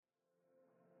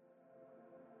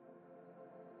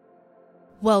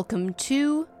Welcome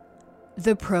to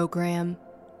The Program,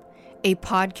 a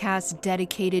podcast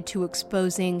dedicated to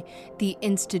exposing the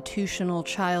institutional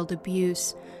child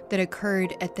abuse that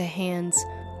occurred at the hands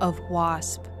of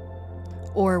WASP,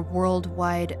 or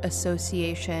Worldwide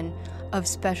Association of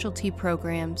Specialty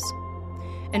Programs,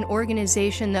 an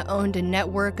organization that owned a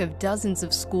network of dozens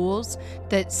of schools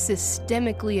that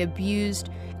systemically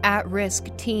abused at-risk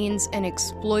teens and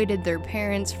exploited their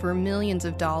parents for millions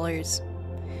of dollars.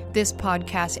 This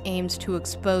podcast aims to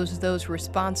expose those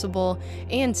responsible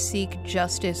and seek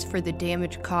justice for the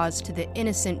damage caused to the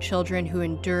innocent children who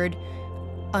endured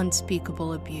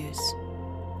unspeakable abuse.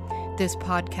 This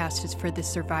podcast is for the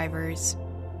survivors.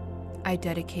 I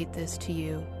dedicate this to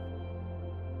you.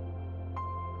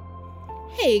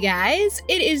 Hey guys,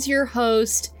 it is your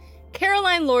host,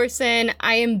 Caroline Lorson.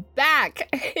 I am back.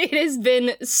 It has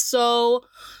been so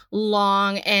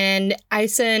long, and I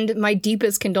send my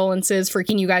deepest condolences for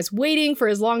keeping you guys waiting for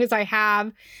as long as I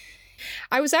have.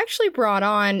 I was actually brought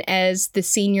on as the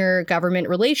senior government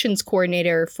relations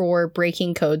coordinator for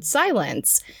Breaking Code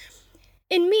Silence.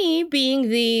 And me, being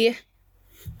the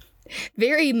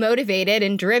very motivated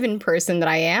and driven person that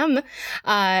I am,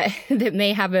 that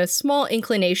may have a small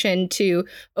inclination to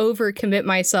overcommit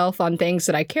myself on things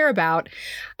that I care about,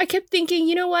 I kept thinking,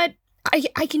 you know what?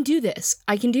 I can do this.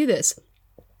 I can do this.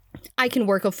 I can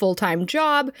work a full-time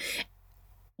job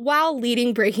while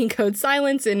leading Breaking Code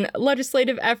Silence in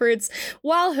legislative efforts,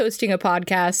 while hosting a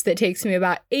podcast that takes me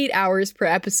about 8 hours per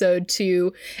episode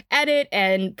to edit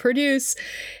and produce,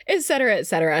 etc.,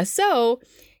 etc. So,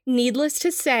 needless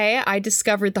to say, I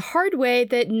discovered the hard way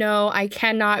that no, I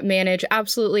cannot manage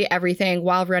absolutely everything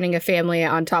while running a family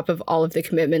on top of all of the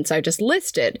commitments I just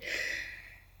listed.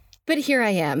 But here I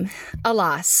am.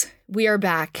 Alas, we are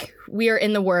back. We are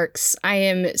in the works. I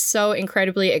am so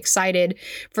incredibly excited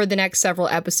for the next several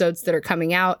episodes that are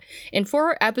coming out. And for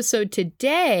our episode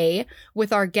today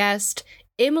with our guest,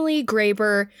 Emily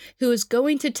Graber, who is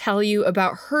going to tell you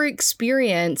about her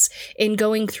experience in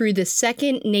going through the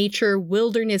Second Nature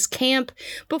Wilderness Camp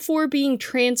before being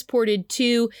transported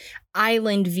to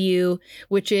Island View,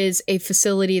 which is a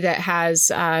facility that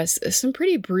has some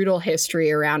pretty brutal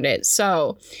history around it.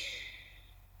 So,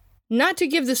 not to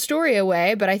give the story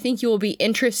away, but I think you will be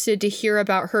interested to hear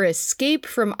about her escape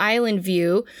from Island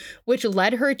View, which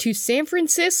led her to San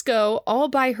Francisco all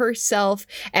by herself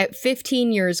at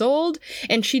 15 years old,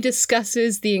 and she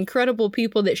discusses the incredible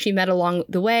people that she met along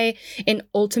the way, and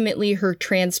ultimately her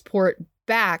transport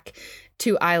back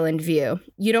to Island View.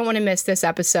 You don't want to miss this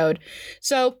episode.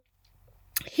 So,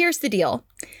 here's the deal.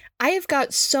 I have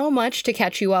got so much to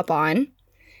catch you up on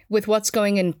with what's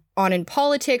going on in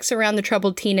politics around the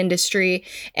troubled teen industry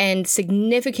and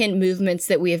significant movements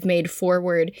that we have made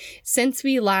forward since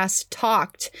we last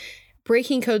talked.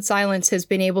 Breaking Code Silence has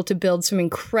been able to build some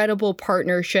incredible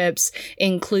partnerships,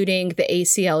 including the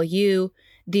ACLU,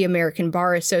 the American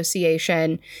Bar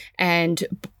Association, and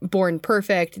Born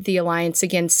Perfect, the Alliance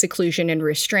Against Seclusion and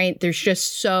Restraint. There's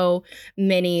just so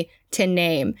many to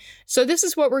name. So this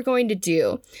is what we're going to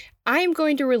do. I am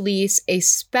going to release a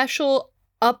special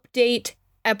update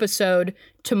episode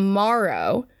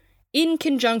tomorrow in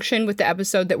conjunction with the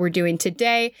episode that we're doing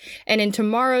today. And in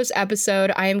tomorrow's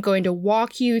episode, I am going to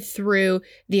walk you through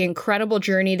the incredible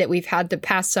journey that we've had the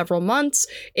past several months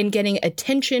in getting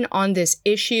attention on this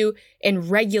issue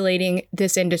and regulating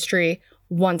this industry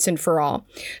once and for all.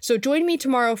 So join me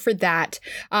tomorrow for that.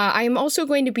 I am also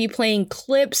going to be playing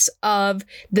clips of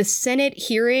the Senate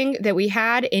hearing that we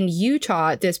had in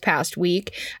Utah this past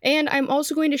week. And I'm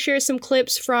also going to share some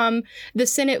clips from the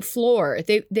Senate floor.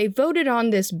 They voted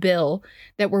on this bill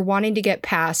that we're wanting to get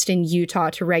passed in Utah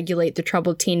to regulate the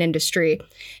troubled teen industry.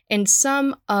 And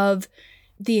some of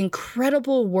the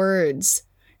incredible words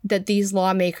that these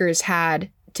lawmakers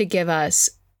had to give us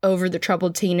over the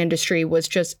troubled teen industry was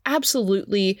just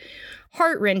absolutely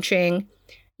heart-wrenching.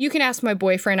 You can ask my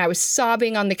boyfriend. I was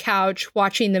sobbing on the couch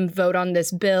watching them vote on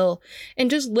this bill and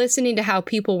just listening to how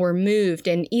people were moved,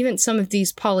 and even some of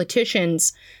these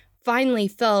politicians finally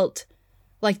felt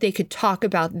like they could talk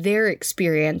about their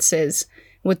experiences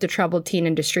with the troubled teen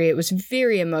industry. It was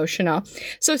very emotional.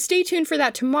 So stay tuned for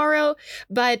that tomorrow,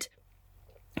 but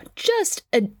just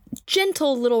a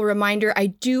gentle little reminder, I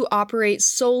do operate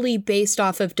solely based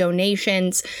off of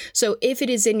donations. So if it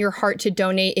is in your heart to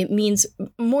donate, it means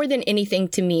more than anything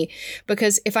to me,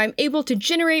 because if I'm able to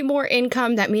generate more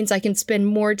income, that means I can spend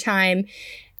more time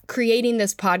creating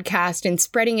this podcast and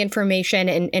spreading information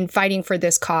and fighting for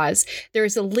this cause.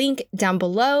 There's a link down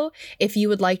below if you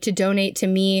would like to donate to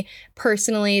me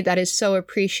personally. That is so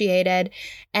appreciated.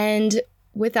 And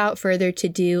without further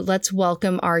ado, let's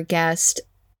welcome our guest,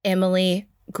 Emily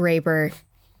Graber.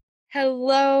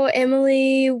 Hello,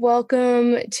 Emily.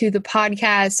 Welcome to the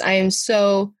podcast. I am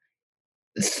so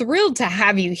thrilled to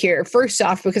have you here. First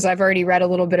off, because I've already read a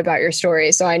little bit about your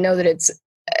story, so I know that it's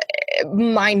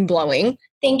mind-blowing.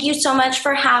 Thank you so much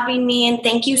for having me, and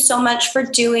thank you so much for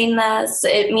doing this.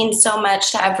 It means so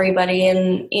much to everybody,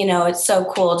 and it's so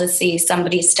cool to see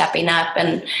somebody stepping up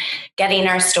and getting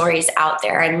our stories out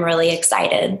there. I'm really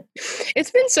excited.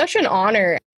 It's been such an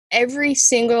honor. Every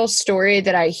single story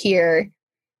that I hear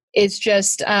is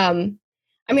just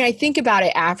I think about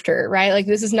it after, right? Like,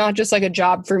 this is not just like a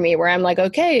job for me where I'm like,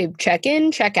 okay, check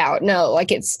in, check out. No,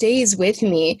 like, it stays with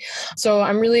me. So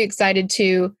I'm really excited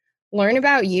to learn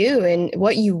about you and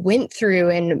what you went through.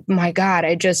 And my God,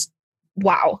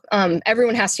 wow.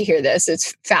 Everyone has to hear this.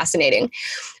 It's fascinating.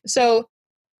 So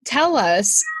tell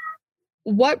us,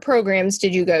 what programs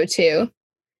did you go to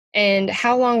and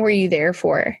how long were you there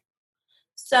for?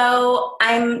 So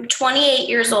I'm 28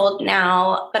 years old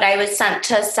now, but I was sent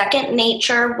to Second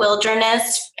Nature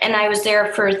Wilderness, and I was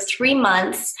there for 3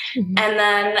 months. Mm-hmm. And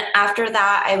then after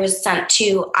that, I was sent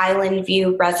to Island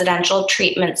View Residential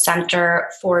Treatment Center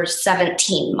for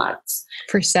 17 months.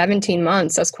 For 17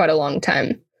 months, that's quite a long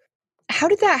time. How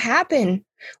did that happen?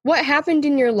 What happened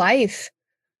in your life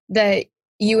that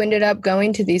you ended up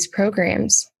going to these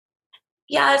programs?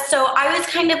 Yeah, so I was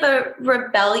kind of a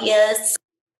rebellious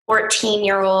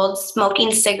 14-year-old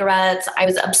smoking cigarettes. I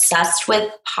was obsessed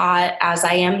with pot, as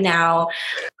I am now.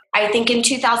 I think in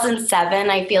 2007,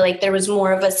 I feel like there was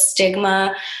more of a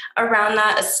stigma around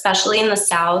that, especially in the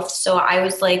South. So I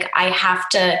was like, I have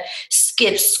to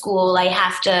skip school. I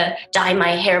have to dye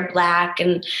my hair black.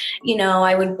 And,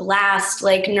 I would blast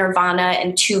like Nirvana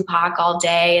and Tupac all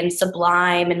day and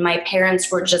Sublime. And my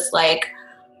parents were just like,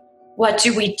 what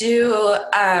do we do?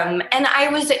 And I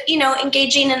was,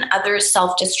 engaging in other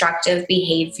self-destructive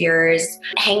behaviors,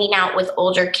 hanging out with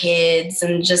older kids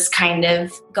and just kind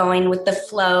of going with the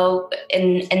flow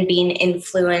and being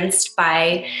influenced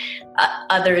by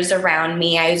others around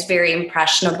me. I was very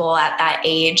impressionable at that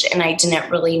age, and I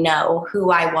didn't really know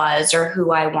who I was or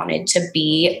who I wanted to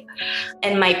be.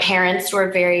 And my parents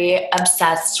were very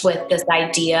obsessed with this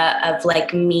idea of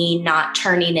like me not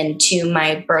turning into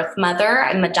my birth mother.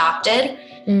 I'm adopted.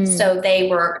 So they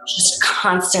were just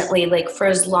constantly, like, for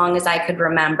as long as I could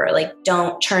remember, like,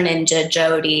 don't turn into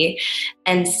Jody.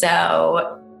 And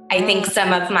so I think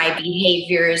some of my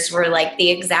behaviors were like the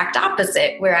exact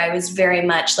opposite, where I was very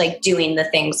much like doing the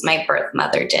things my birth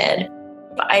mother did.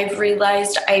 I've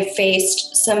realized I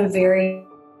faced some very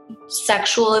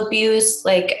sexual abuse,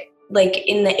 like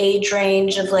in the age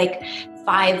range of like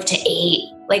 5 to 8,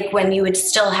 like when you would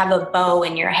still have a bow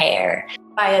in your hair,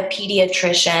 by a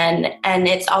pediatrician. And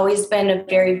it's always been a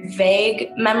very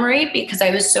vague memory because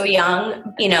I was so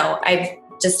young. I've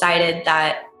decided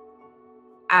that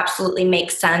absolutely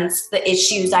makes sense. The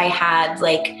issues I had,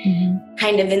 like,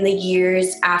 kind of in the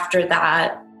years after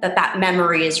that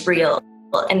memory is real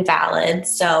and valid.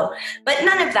 So, but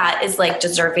none of that is like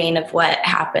deserving of what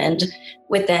happened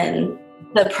within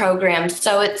the program.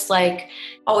 So it's like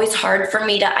always hard for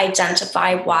me to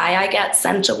identify why I get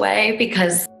sent away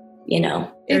because,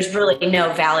 there's really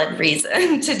no valid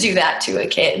reason to do that to a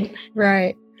kid.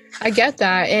 Right. I get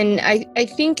that. And I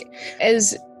think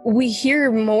as we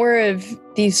hear more of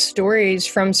these stories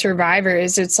from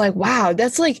survivors, it's like, wow,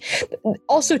 that's like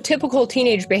also typical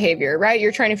teenage behavior, right?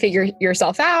 You're trying to figure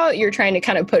yourself out. You're trying to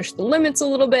kind of push the limits a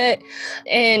little bit.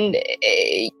 And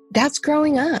that's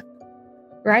growing up,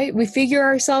 right? We figure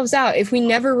ourselves out. If we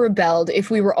never rebelled, if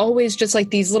we were always just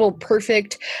like these little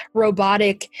perfect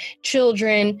robotic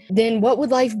children, then what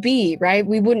would life be, right?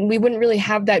 We wouldn't really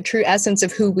have that true essence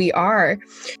of who we are.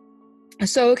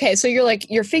 So, okay, so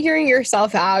you're figuring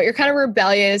yourself out, you're kind of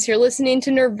rebellious, you're listening to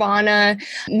Nirvana,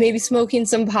 maybe smoking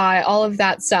some pot, all of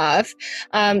that stuff.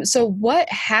 So what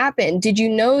happened? Did you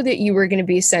know that you were going to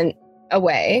be sent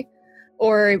away?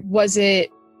 Or was it,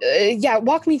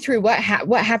 walk me through what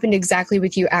happened exactly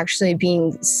with you actually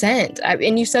being sent.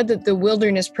 And you said that the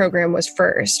wilderness program was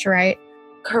first, right?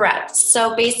 Correct.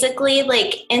 So basically,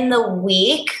 like in the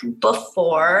week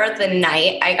before the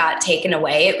night I got taken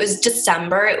away, it was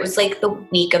December. It was like the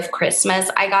week of Christmas.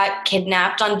 I got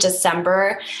kidnapped on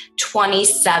December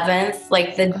 27th,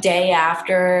 like the day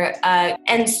after.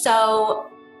 And so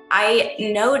I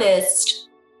noticed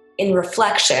in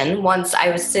reflection, once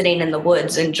I was sitting in the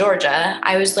woods in Georgia,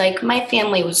 I was like, my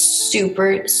family was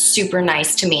super, super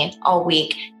nice to me all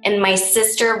week. And my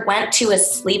sister went to a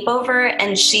sleepover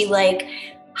and she like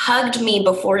hugged me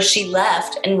before she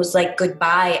left and was like,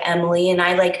 goodbye, Emily. And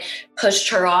I like pushed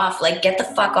her off, like, get the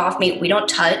fuck off me. We don't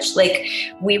touch. Like,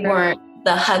 we weren't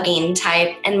the hugging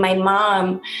type. And my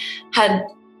mom had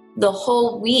the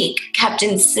whole week kept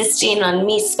insisting on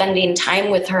me spending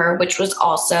time with her, which was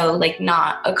also like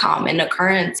not a common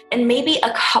occurrence. And maybe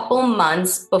a couple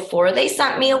months before they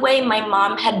sent me away, my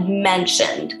mom had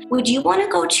mentioned, would you want to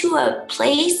go to a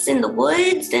place in the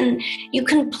woods and you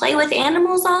can play with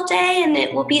animals all day and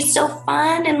it will be so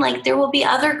fun and like there will be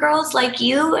other girls like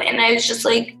you? And I was just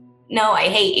like, no, I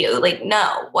hate you. Like,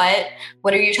 no, what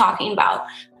are you talking about?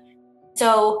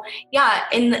 So yeah,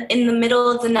 in the middle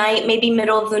of the night, maybe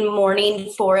middle of the morning,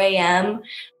 4 a.m.,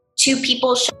 2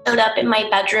 people showed up in my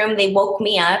bedroom. They woke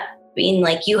me up being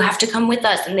like, you have to come with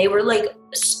us. And they were like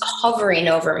hovering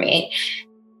over me.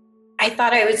 I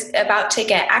thought I was about to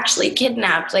get actually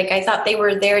kidnapped. Like I thought they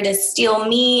were there to steal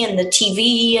me and the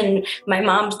TV and my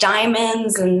mom's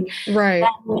diamonds. And right.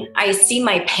 Then I see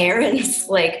my parents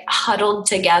like huddled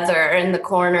together in the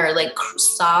corner, like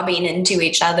sobbing into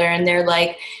each other. And they're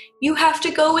like, you have to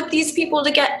go with these people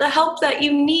to get the help that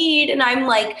you need. And I'm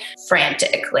like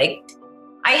frantic. Like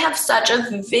I have such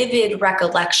a vivid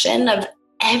recollection of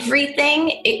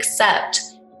everything except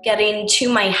getting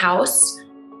to my house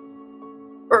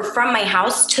or from my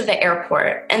house to the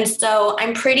airport. And so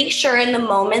I'm pretty sure in the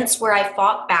moments where I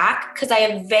fought back, because I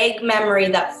have vague memory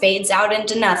that fades out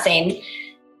into nothing,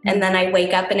 and then I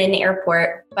wake up in an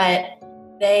airport, but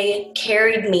they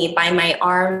carried me by my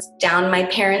arms down my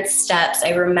parents' steps.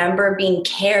 I remember being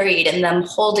carried and them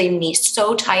holding me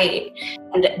so tight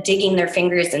and digging their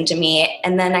fingers into me.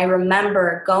 And then I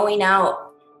remember going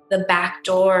out the back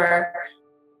door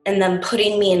and them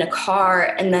putting me in a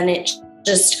car. And then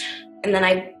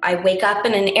I wake up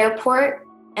in an airport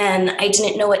and I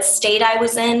didn't know what state I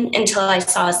was in until I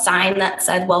saw a sign that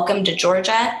said, "Welcome to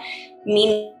Georgia,"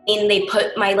 meaning they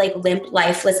put my like limp,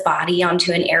 lifeless body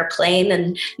onto an airplane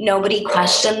and nobody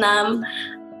questioned them.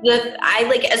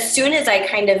 As soon as I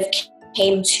kind of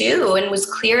came to and was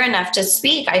clear enough to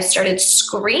speak, I started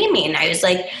screaming. I was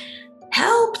like,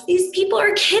 help, these people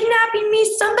are kidnapping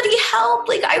me. Somebody help.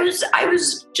 Like I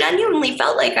was genuinely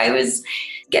felt like I was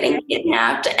getting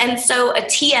kidnapped. And so a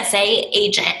TSA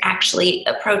agent actually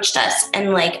approached us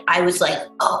and like, I was like,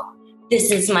 oh, this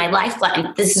is my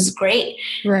lifeline. This is great.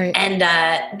 Right. And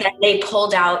then they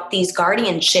pulled out these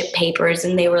guardianship papers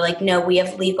and they were like, no, we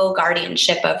have legal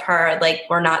guardianship of her. Like,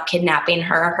 we're not kidnapping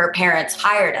her. Her parents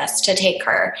hired us to take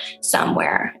her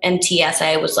somewhere. And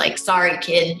TSA was like, sorry,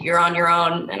 kid, you're on your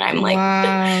own. And I'm like,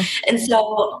 wow. And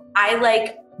so I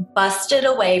like busted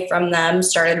away from them,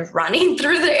 started running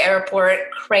through the airport,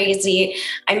 crazy.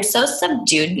 I'm so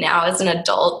subdued now as an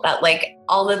adult that like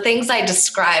all the things I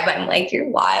describe, I'm like, you're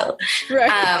wild.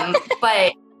 Right.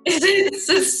 But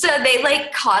so they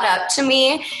like caught up to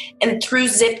me and threw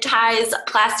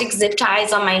plastic zip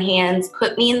ties on my hands,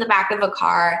 put me in the back of a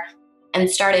car and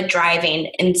started driving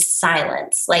in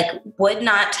silence, like would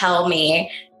not tell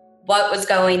me what was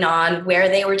going on, where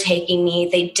they were taking me.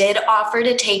 They did offer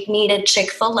to take me to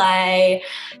Chick-fil-A.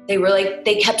 They were like,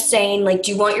 they kept saying like,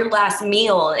 do you want your last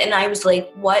meal? And I was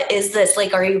like, what is this?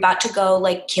 Like, are you about to go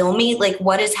like kill me? Like,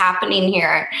 what is happening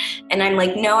here? And I'm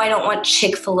like, no, I don't want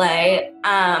Chick-fil-A.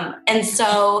 And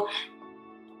so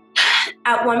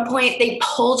at one point they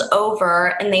pulled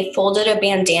over and they folded a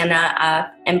bandana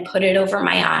up and put it over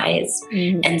my eyes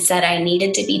and said I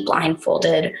needed to be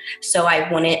blindfolded so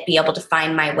I wouldn't be able to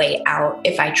find my way out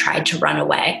if I tried to run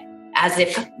away, as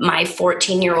if my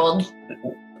 14-year-old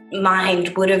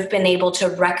mind would have been able to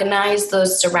recognize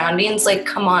those surroundings. Like,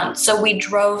 come on. So we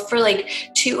drove for like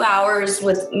 2 hours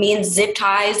with me in zip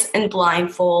ties and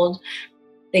blindfold.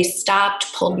 They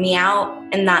stopped, pulled me out,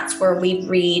 and that's where we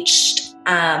reached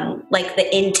like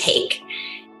the intake.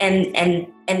 And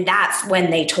that's when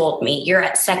they told me, you're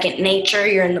at Second Nature,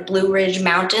 you're in the Blue Ridge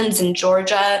Mountains in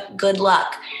Georgia, good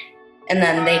luck. And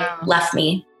then they left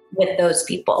me with those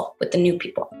people, with the new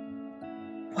people.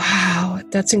 Wow,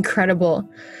 that's incredible.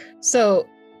 So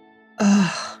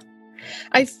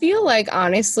I feel like,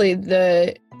 honestly,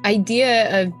 the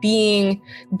idea of being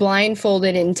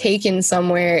blindfolded and taken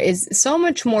somewhere is so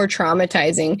much more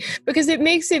traumatizing because it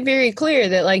makes it very clear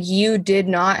that like you did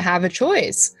not have a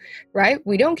choice, right?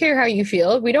 We don't care how you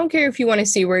feel. We don't care if you want to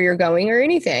see where you're going or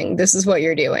anything. This is what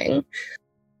you're doing.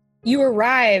 You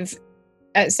arrive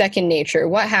at Second Nature.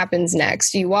 What happens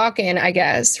next? You walk in, I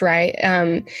guess,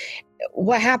 right?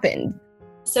 What happened?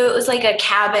 So it was like a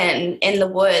cabin in the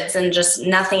woods and just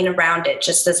nothing around it,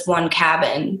 just this one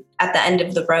cabin at the end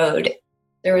of the road.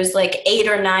 There was like 8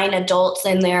 or 9 adults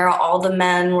in there. All the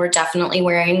men were definitely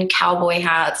wearing cowboy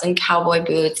hats and cowboy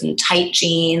boots and tight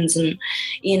jeans. And,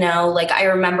 you know, like I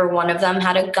remember one of them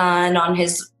had a gun on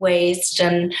his waist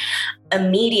and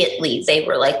immediately they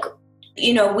were like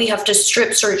we have to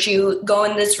strip search you, go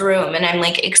in this room. And I'm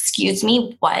like, excuse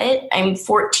me, what? I'm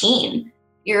 14.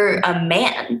 You're a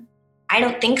man. I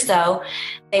don't think so.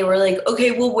 They were like,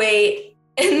 okay, we'll wait.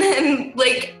 And then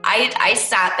like I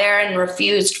sat there and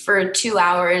refused for 2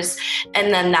 hours.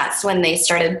 And then that's when they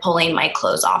started pulling my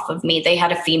clothes off of me. They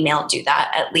had a female do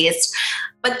that at least.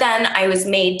 But then I was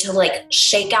made to like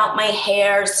shake out my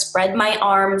hair, spread my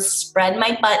arms, spread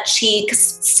my butt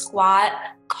cheeks, squat,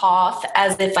 cough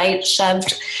as if I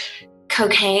shoved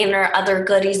cocaine or other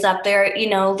goodies up there.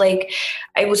 Like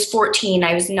I was 14.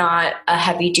 I was not a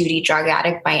heavy duty drug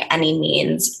addict by any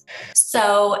means.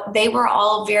 So they were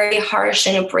all very harsh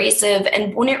and abrasive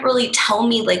and wouldn't really tell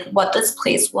me like what this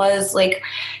place was like.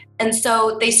 And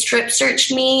so they strip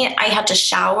searched me. I had to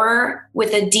shower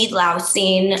with a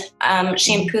delousing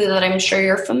shampoo that I'm sure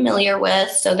you're familiar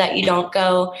with so that you don't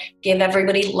go give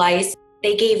everybody lice.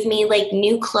 They gave me like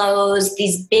new clothes,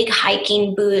 these big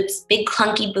hiking boots, big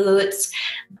clunky boots,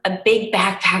 a big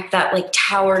backpack that like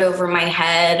towered over my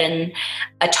head and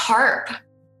a tarp.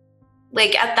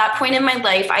 Like at that point in my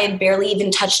life, I had barely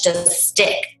even touched a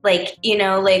stick. Like,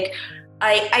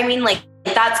 I mean, like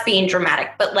that's being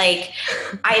dramatic, but like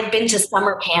I had been to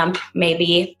summer camp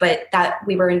maybe, but that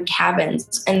we were in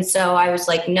cabins. And so I was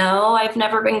like, no, I've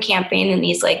never been camping. And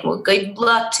he's like, well, good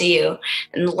luck to you,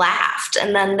 and laughed.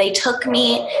 And then they took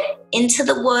me into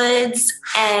the woods.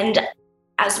 And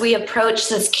as we approached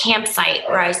this campsite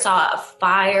where I saw a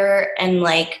fire and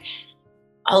like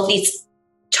all these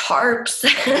tarps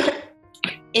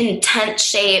in tent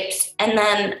shapes. And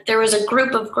then there was a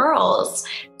group of girls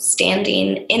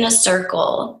standing in a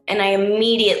circle. And I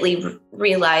immediately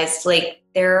realized like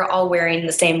they're all wearing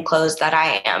the same clothes that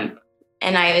I am.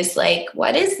 And I was like,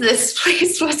 what is this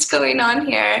place? What's going on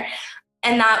here?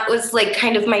 And that was like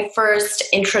kind of my first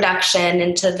introduction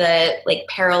into the like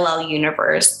parallel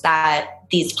universe that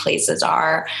these places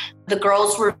are. The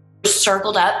girls were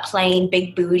circled up playing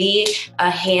Big Booty,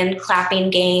 a hand clapping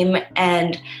game.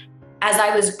 And as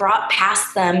I was brought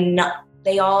past them,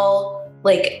 they all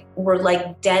like were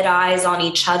like dead eyes on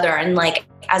each other and like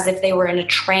as if they were in a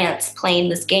trance playing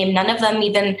this game. None of them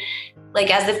even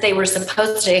like as if they were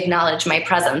supposed to acknowledge my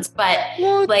presence. But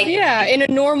yeah, in a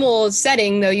normal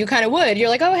setting though, you kind of would. You're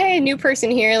like, oh, hey, new person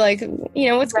here. Like,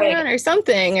 what's going on or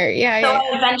something or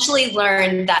I eventually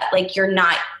learned that like you're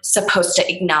not supposed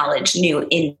to acknowledge new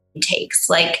intakes,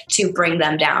 like to bring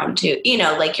them down to,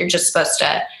 like you're just supposed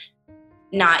to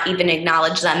not even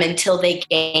acknowledge them until they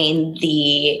gain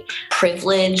the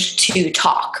privilege to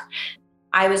talk.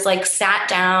 I was like sat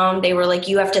down. They were like,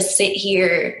 you have to sit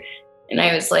here. And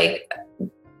I was like,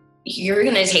 you're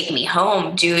going to take me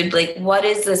home, dude. Like, what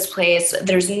is this place?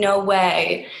 There's no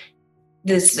way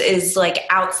this is like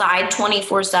outside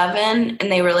 24/7.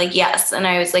 And they were like, yes. And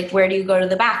I was like, where do you go to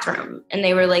the bathroom? And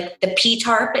they were like, the P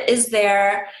tarp is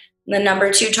there. The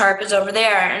number 2 tarp is over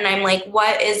there. And I'm like,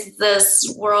 what is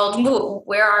this world?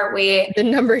 Where are we? The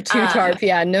number 2 tarp.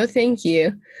 Yeah. No, thank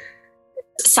you.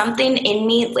 Something in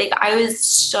me, like I was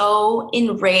so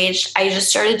enraged. I just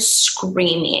started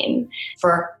screaming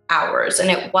for hours. And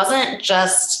it wasn't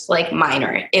just like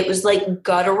minor. It was like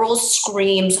guttural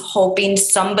screams, hoping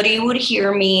somebody would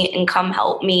hear me and come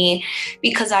help me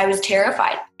because I was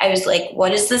terrified. I was like,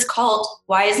 what is this cult?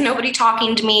 Why is nobody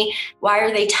talking to me? Why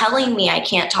are they telling me I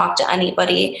can't talk to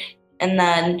anybody? And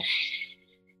then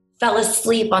fell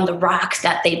asleep on the rock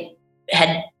that they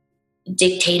had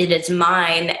dictated as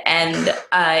mine and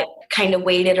kind of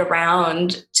waited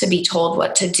around to be told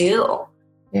what to do.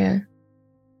 Yeah.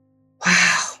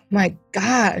 Wow. My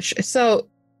gosh. So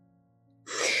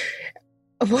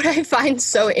what I find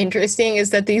so interesting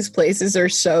is that these places are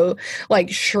so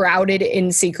like shrouded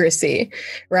in secrecy,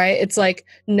 right? It's like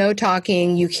no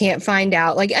talking, you can't find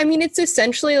out. Like, I mean, it's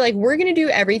essentially like we're going to do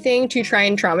everything to try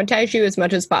and traumatize you as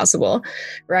much as possible,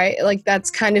 right? Like that's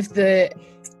kind of the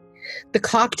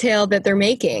cocktail that they're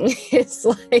making. It's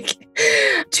like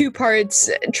 2 parts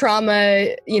trauma,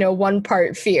 1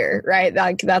 part fear, right?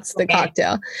 Like that's the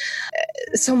cocktail.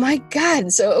 So my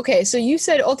God. So, okay. So you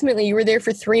said ultimately you were there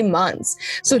for 3 months.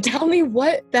 So tell me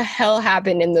what the hell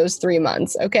happened in those 3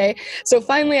 months. Okay. So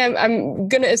finally I'm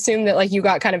going to assume that like you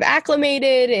got kind of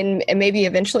acclimated and maybe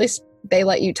eventually they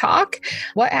let you talk.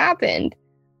 What happened?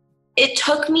 It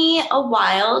took me a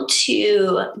while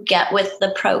to get with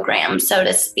the program, so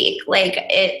to speak. Like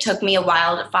it took me a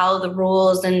while to follow the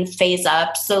rules and phase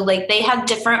up. So like they had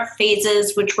different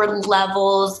phases, which were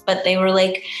levels, but they were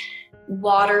like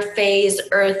water phase,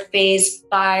 earth phase,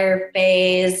 fire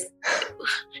phase.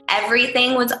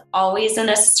 Everything was always in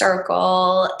a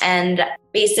circle. And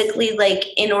basically, like,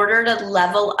 in order to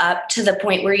level up to the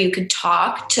point where you could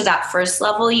talk to that first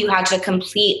level, you had to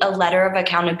complete a letter of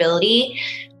accountability,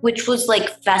 which was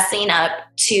like fessing up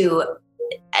to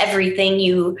everything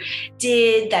you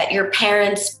did that your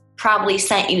parents probably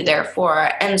sent you there for.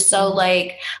 And so,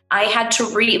 like, I had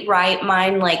to rewrite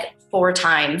mine like 4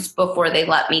 times before they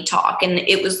let me talk. And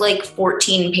it was like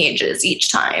 14 pages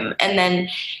each time. And then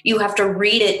you have to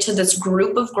read it to this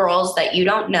group of girls that you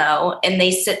don't know. And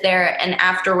they sit there and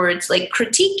afterwards like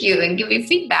critique you and give you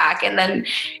feedback. And then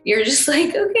you're just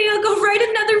like, okay, I'll go write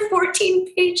another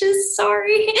 14 pages.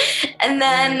 Sorry. And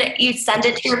then you send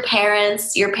it to your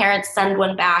parents. Your parents send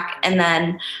one back. And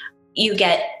then you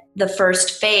get the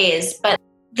first phase. But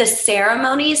the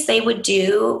ceremonies they would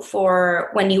do for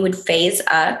when you would phase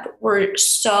up were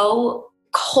so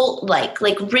cult-like,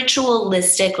 like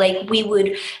ritualistic. Like, we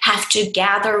would have to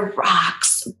gather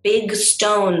rocks, big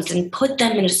stones, and put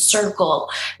them in a circle.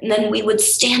 And then we would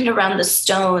stand around the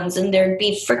stones and there'd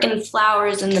be freaking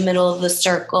flowers in the middle of the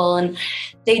circle. And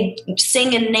they'd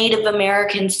sing a Native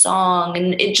American song.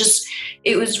 And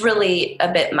it was really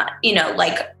a bit,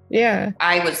 like, yeah,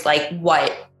 I was like,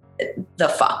 what the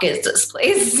fuck is this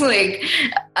place? Like,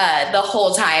 the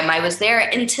whole time I was there,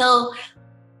 until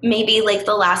maybe like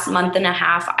the last month and a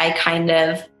half, I kind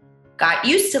of got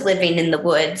used to living in the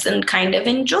woods and kind of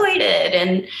enjoyed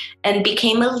it and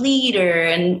became a leader.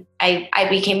 And I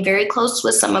became very close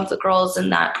with some of the girls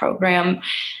in that program.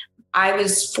 I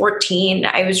was 14.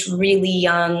 I was really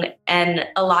young, and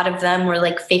a lot of them were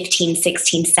like 15,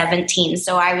 16, 17.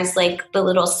 So I was like the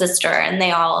little sister, and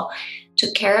they all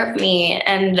took care of me.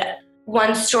 And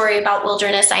one story about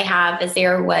wilderness I have is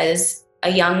there was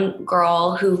a young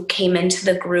girl who came into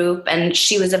the group, and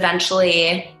she was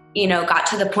eventually, got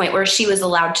to the point where she was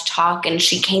allowed to talk, and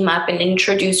she came up and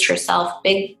introduced herself,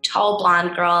 big, tall,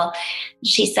 blonde girl.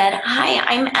 She said, "Hi,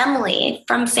 I'm Emily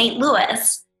from St.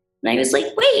 Louis." And I was like,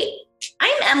 wait,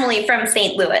 I'm Emily from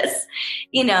St. Louis,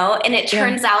 and it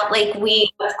turns out, like,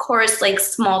 we, of course, like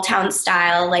small town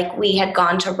style, like we had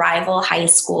gone to rival high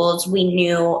schools. We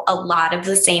knew a lot of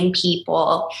the same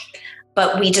people,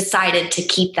 but we decided to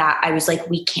keep that. I was like,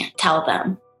 we can't tell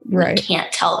them. Right. We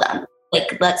can't tell them.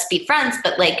 Like, let's be friends.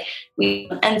 But like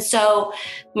and so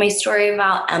my story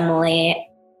about Emily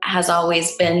has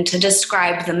always been to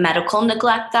describe the medical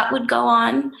neglect that would go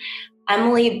on.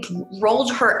 Emily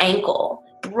rolled her ankle,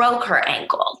 broke her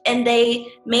ankle, and they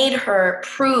made her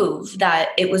prove that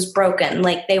it was broken.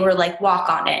 Like, they were like, walk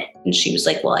on it. And she was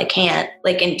like, well, I can't,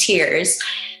 like, in tears.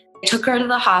 I took her to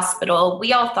the hospital.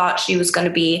 We all thought she was going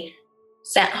to be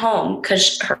sent home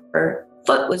because her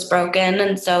foot was broken.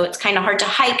 And so it's kind of hard to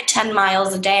hike 10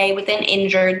 miles a day with an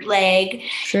injured leg.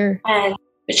 Sure. And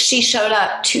she showed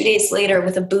up 2 days later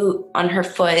with a boot on her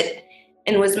foot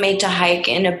and was made to hike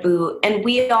in a boot. And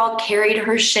we all carried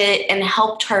her shit and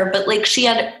helped her, but like, she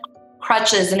had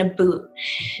crutches and a boot.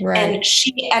 Right. And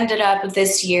she ended up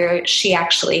this year, she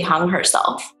actually hung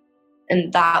herself.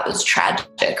 And that was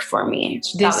tragic for me.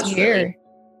 This year? Really,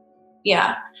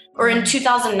 yeah. Or in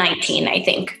 2019, I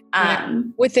think.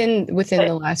 Within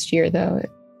the last year, though.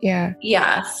 Yeah.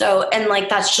 Yeah. So, and like,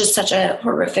 that's just such a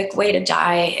horrific way to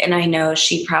die. And I know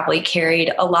she probably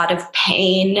carried a lot of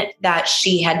pain that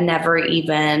she had never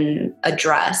even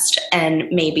addressed, and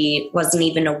maybe wasn't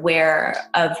even aware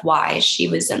of why she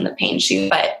was in the pain.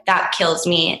 But that kills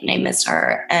me, and I miss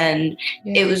her. And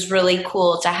it was really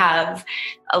cool to have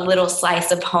a little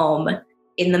slice of home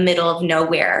in the middle of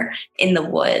nowhere in the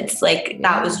woods. Like,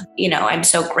 that was, I'm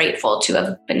so grateful to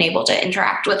have been able to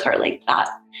interact with her like that.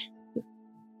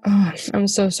 Oh, I'm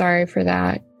so sorry for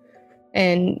that.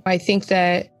 And I think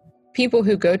that people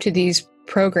who go to these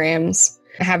programs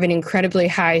have an incredibly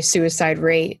high suicide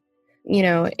rate,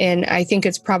 and I think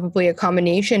it's probably a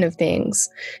combination of things.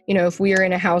 If we are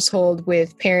in a household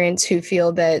with parents who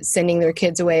feel that sending their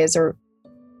kids away is a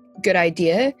good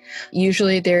idea,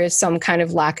 usually there is some kind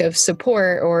of lack of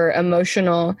support or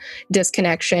emotional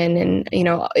disconnection, and,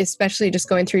 especially just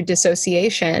going through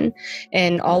dissociation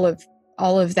and all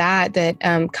of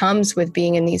that comes with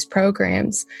being in these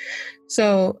programs.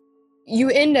 So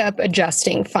you end up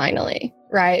adjusting finally,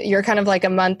 right? You're kind of like a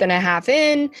month and a half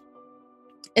in.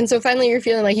 And so finally you're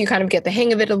feeling like you kind of get the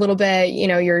hang of it a little bit.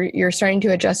 You're starting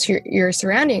to adjust your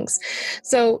surroundings.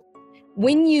 So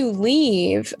when you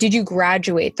leave, did you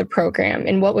graduate the program?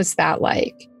 And what was that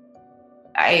like?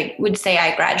 I would say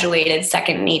I graduated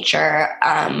second nature.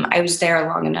 I was there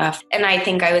long enough. And I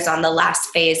think I was on the last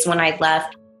phase when I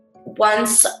left.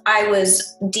 Once I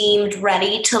was deemed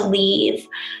ready to leave,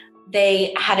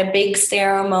 they had a big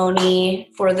ceremony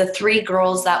for the 3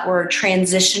 girls that were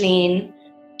transitioning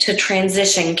to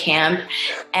transition camp.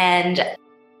 And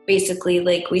basically,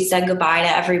 like, we said goodbye to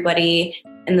everybody,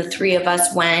 and the 3 of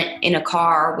us went in a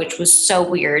car, which was so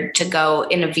weird to go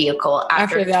in a vehicle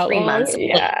after 3 months.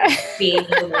 Yeah. Being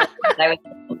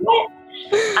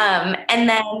and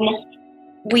then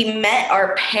we met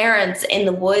our parents in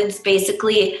the woods.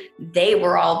 Basically, they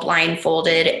were all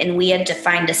blindfolded, and we had to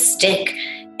find a stick.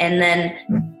 And then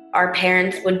our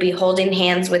parents would be holding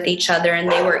hands with each other,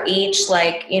 and they were each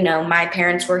like, my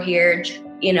parents were here,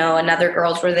 and other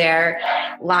girls were there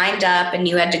lined up, and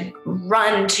you had to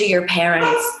run to your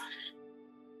parents.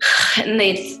 And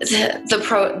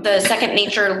the Second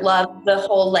Nature loved the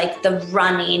whole, like, the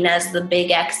running as the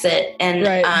big exit, and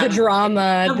the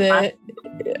drama,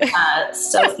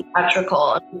 so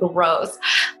theatrical and gross.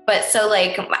 But so,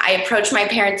 like, I approached my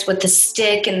parents with the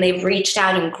stick, and they reached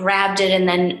out and grabbed it, and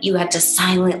then you had to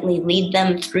silently lead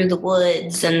them through the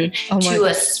woods and to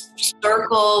a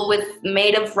circle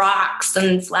made of rocks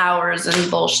and flowers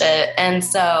and bullshit. And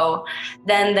so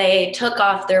then they took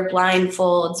off their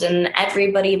blindfolds, and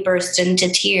everybody burst into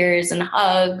tears and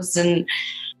hugs. And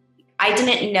I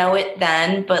didn't know it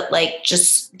then, but, like,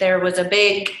 just there was a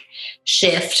big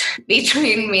shift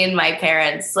between me and my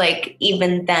parents. Like,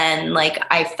 even then, like,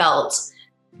 I felt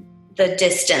the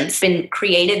distance been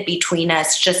created between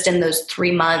us just in those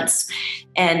 3 months,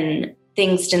 and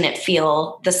things didn't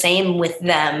feel the same with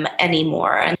them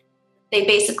anymore. And they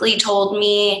basically told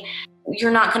me,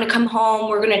 you're not going to come home.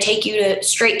 We're going to take you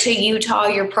straight to Utah,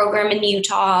 your program in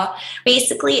Utah.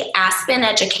 Basically, Aspen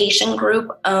Education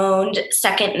Group owned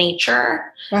Second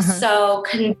Nature. So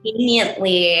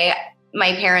conveniently,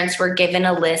 my parents were given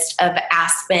a list of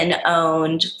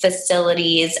Aspen-owned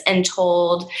facilities and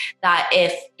told that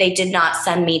if they did not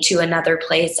send me to another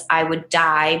place, I would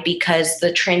die, because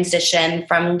the transition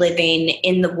from living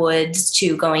in the woods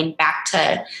to going back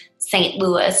to St.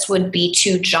 Louis would be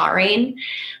too jarring.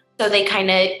 So they kind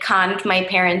of conned my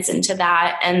parents into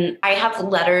that. And I have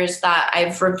letters that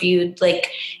I've reviewed,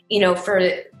 like, for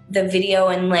the video,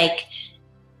 and, like,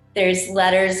 there's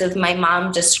letters of my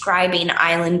mom describing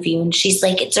Island View, and she's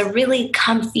like, it's a really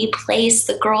comfy place.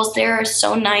 The girls there are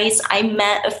so nice. I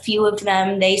met a few of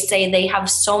them. They say they have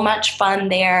so much fun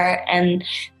there, and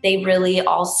they really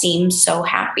all seem so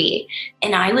happy.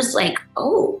 And I was like,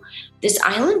 oh, this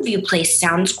Island View place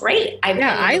sounds great.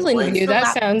 Island View,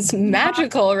 that sounds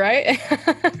magical, right?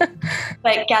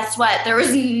 But guess what? There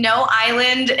was no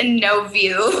island and no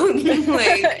view.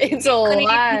 Like, it's a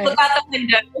lie. Look out the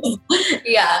windows.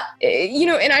 Yeah.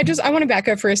 And I want to back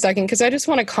up for a second, because I just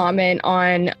want to comment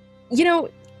on,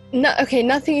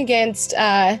 nothing against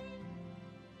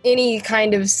any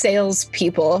kind of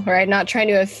salespeople, right? Not trying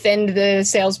to offend the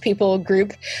salespeople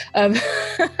group of,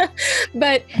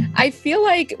 but I feel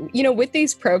like, with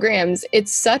these programs,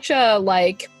 it's such a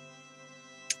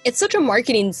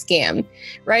marketing scam,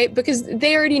 right? Because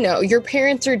they already know your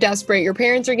parents are desperate. Your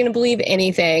parents are going to believe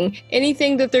anything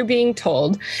that they're being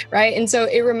told, right? And so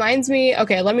it reminds me,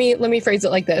 okay, let me phrase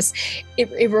it like this.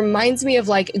 It reminds me of,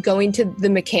 like, going to the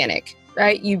mechanic,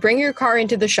 right? You bring your car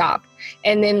into the shop,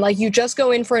 and then, like, you just go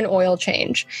in for an oil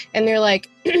change, and they're like,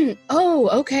 oh,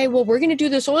 okay, well, we're going to do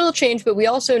this oil change, but we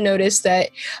also noticed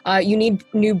that you need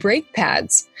new brake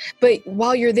pads. But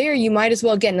while you're there, you might as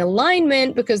well get an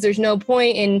alignment, because there's no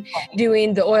point in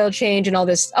doing the oil change and all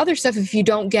this other stuff if you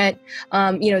don't get,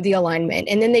 the alignment.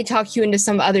 And then they talk you into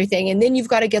some other thing, and then you've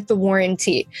got to get the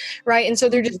warranty, right? And so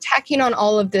they're just tacking on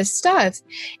all of this stuff.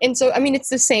 And so, I mean, it's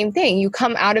the same thing. You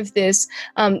come out of this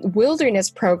wilderness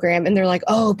program, and they're like,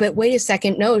 oh, but wait a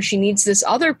second, no, she needs this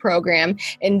other program,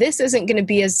 and this isn't going to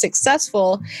be as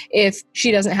successful if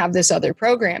she doesn't have this other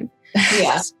program.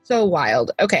 Yeah. So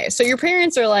wild. Okay, so your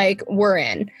parents are like, we're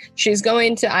in. She's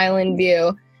going to Island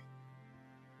View.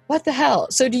 What the hell?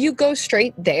 So do you go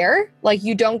straight there? Like,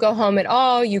 you don't go home at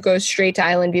all? You go straight to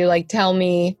Island View? Like, tell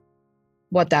me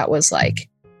what that was like.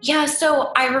 Yeah,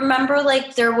 so I remember,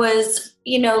 like, there was,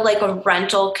 like a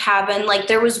rental cabin. Like,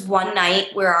 there was one night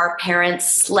where our parents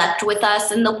slept with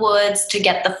us in the woods to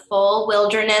get the full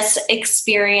wilderness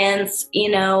experience.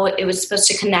 It was supposed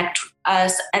to connect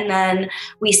us. And then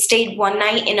we stayed one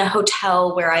night in a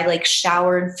hotel where I, like,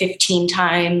 showered 15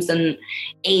 times and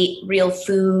ate real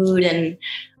food. And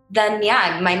then,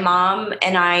 my mom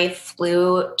and I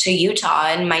flew to Utah,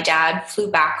 and my dad flew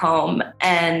back home.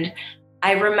 And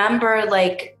I remember,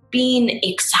 like, being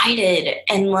excited,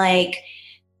 and, like,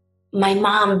 my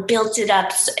mom built it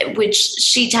up, which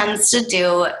she tends to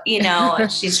do,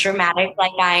 she's dramatic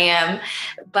like I am.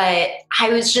 But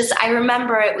I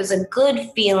remember it was a good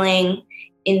feeling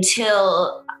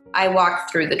until I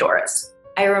walked through the doors.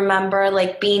 I remember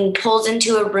like being pulled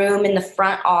into a room in the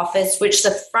front office, which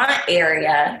the front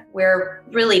area where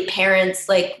really parents,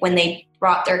 like when they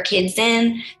brought their kids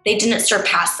in, they didn't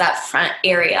surpass that front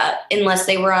area unless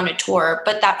they were on a tour.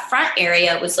 But that front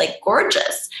area was like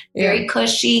gorgeous, very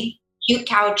cushy, cute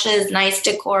couches, nice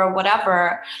decor,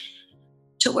 whatever,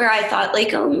 to where I thought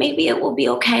like, oh, maybe it will be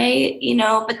okay, you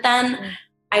know, but then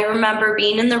I remember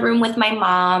being in the room with my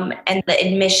mom and the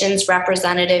admissions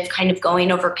representative kind of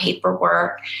going over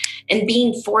paperwork and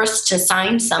being forced to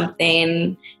sign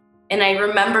something. And I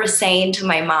remember saying to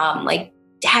my mom, like,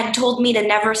 Dad told me to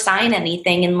never sign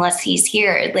anything unless he's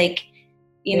here. Like,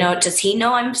 you know, does he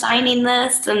know I'm signing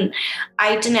this? And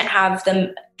I didn't have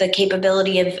the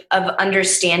capability of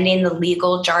understanding the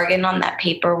legal jargon on that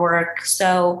paperwork.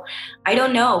 So I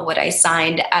don't know what I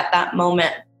signed at that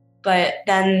moment. But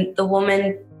then the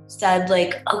woman said,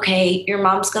 like, okay, your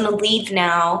mom's going to leave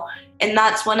now. And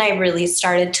that's when I really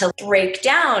started to break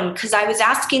down, because I was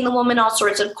asking the woman all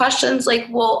sorts of questions like,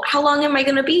 well, how long am I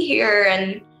going to be here?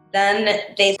 And then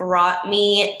they brought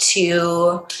me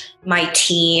to my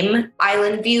team.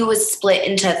 Island View was split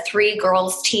into 3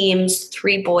 girls teams,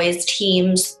 3 boys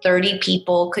teams, 30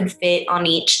 people could fit on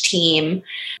each team.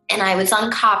 And I was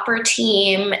on Copper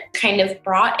team, kind of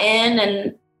brought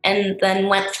in and then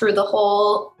went through the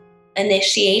whole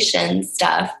initiation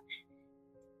stuff.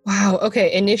 Wow.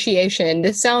 Okay. Initiation.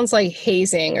 This sounds like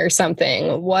hazing or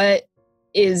something. What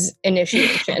is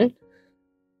initiation?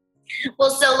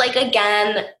 Well, so like,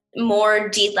 again, more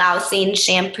delousing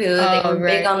shampoo. They were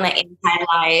big on the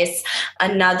anti-lice.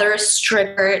 Another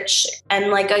strip search.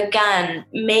 And like, again,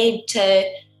 made to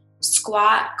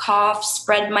squat, cough,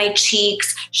 spread my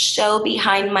cheeks, show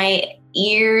behind my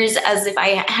ears as if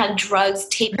I had drugs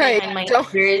taped behind my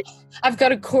ears. I've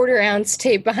got a 1/4 ounce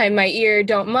tape behind my ear.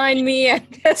 Don't mind me.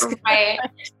 Right.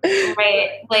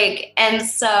 Like, and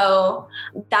so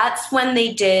that's when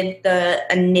they did the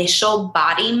initial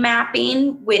body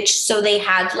mapping, so they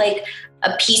had like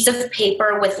a piece of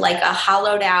paper with like a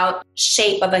hollowed out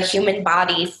shape of a human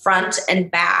body, front and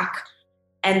back.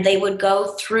 And they would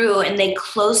go through and they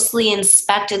closely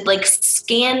inspected, like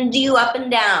scanned you up and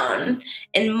down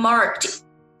and marked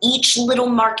each little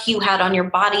mark you had on your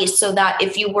body, so that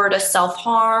if you were to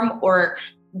self-harm or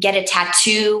get a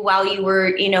tattoo while you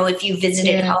were, you know, if you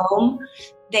visited home,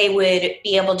 they would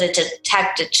be able to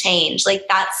detect a change. Like,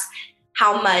 that's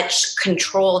how much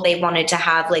control they wanted to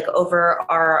have, like, over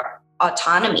our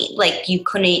autonomy. Like, you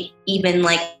couldn't even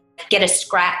like get a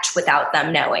scratch without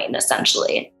them knowing,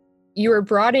 essentially. You were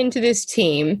brought into this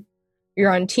team.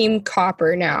 You're on Team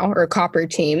Copper now, or Copper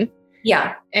team.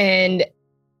 Yeah. And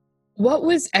what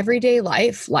was everyday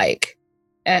life like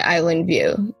at Island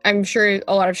View? I'm sure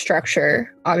a lot of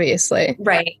structure, obviously.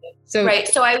 Right. So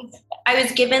I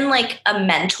was given like a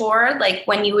mentor. Like,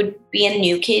 when you would be a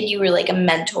new kid, you were like a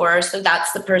mentor. So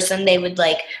that's the person they would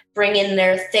like bring in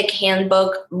their thick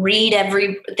handbook,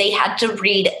 they had to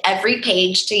read every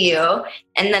page to you.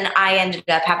 And then I ended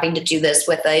up having to do this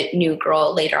with a new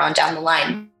girl later on down the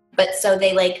line. But so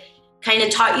they like kind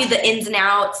of taught you the ins and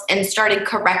outs and started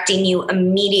correcting you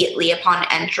immediately upon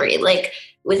entry. Like,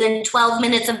 within 12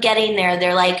 minutes of getting there,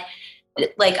 they're like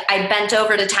I bent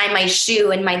over to tie my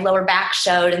shoe and my lower back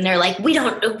showed, and they're like, we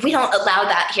don't allow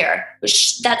that here.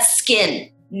 That's skin.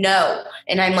 No.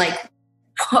 And I'm like,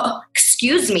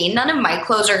 excuse me, none of my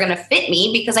clothes are going to fit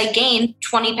me because I gained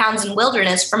 20 pounds in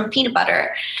Wilderness from peanut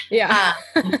butter. Yeah.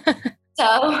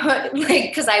 So,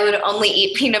 like, because I would only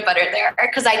eat peanut butter there,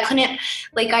 because I couldn't,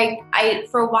 like, I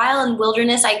for a while in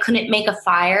Wilderness, I couldn't make a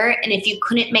fire. And if you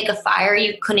couldn't make a fire,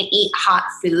 you couldn't eat hot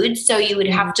food. So you would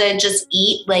have to just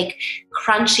eat like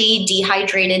crunchy,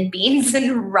 dehydrated beans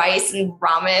and rice and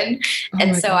ramen.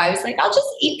 And so I was like, I'll just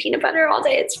eat peanut butter all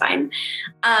day. It's fine.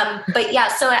 But yeah,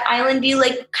 so at Island View,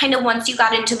 like, kind of once you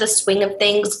got into the swing of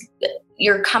things,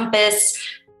 your compass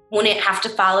wouldn't have to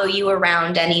follow you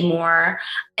around anymore.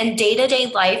 And day-to-day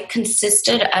life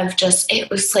consisted of it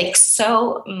was like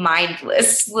so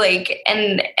mindless. Like,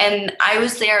 and I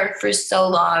was there for so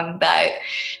long that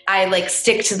I like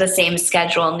stick to the same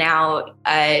schedule now,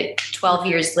 12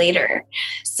 years later.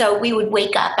 So we would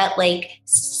wake up at like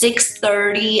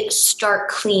 6:30, start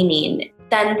cleaning.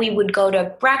 Then we would go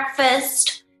to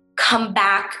breakfast, come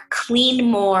back, clean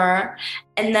more,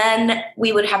 and then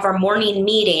we would have our morning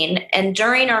meeting. And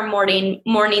during our morning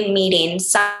meeting,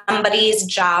 somebody's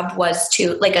job was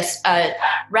to, like a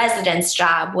resident's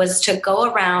job was to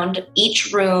go around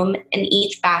each room and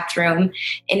each bathroom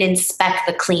and inspect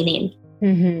the cleaning.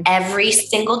 Mm-hmm. Every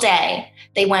single day,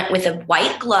 they went with a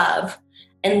white glove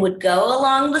and would go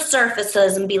along the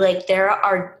surfaces and be like, there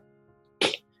are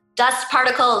dust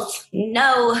particles,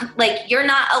 no, like you're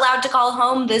not allowed to call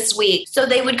home this week. So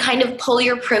they would kind of pull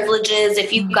your privileges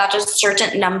if you got a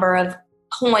certain number of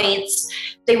points.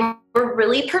 They were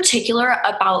really particular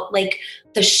about like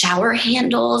the shower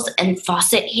handles and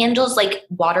faucet handles, like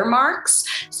watermarks.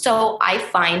 So I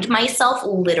find myself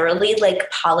literally like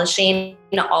polishing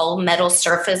all metal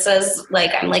surfaces.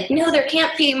 Like I'm like, no, there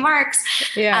can't be marks.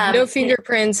 Yeah, no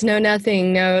fingerprints, no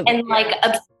nothing, no. And like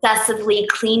obsessively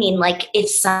cleaning. Like if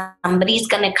somebody's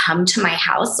going to come to my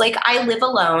house, like I live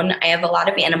alone, I have a lot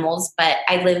of animals, but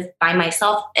I live by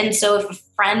myself. And so if a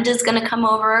friend is going to come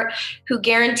over, who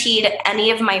guaranteed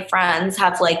any of my friends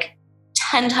have like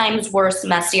 10 times worse,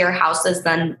 messier houses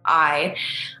than I,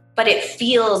 but it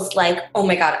feels like, oh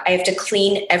my God, I have to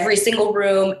clean every single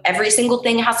room. Every single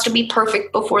thing has to be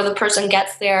perfect before the person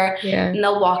gets there. Yeah. And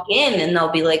they'll walk in and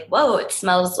they'll be like, whoa, it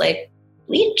smells like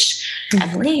bleach.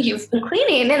 Emily, you've been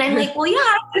cleaning. And I'm like, well,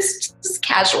 yeah, just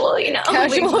casual,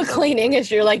 Casual like, cleaning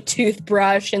is your like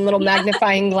toothbrush and little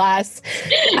magnifying glass.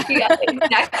 Yeah,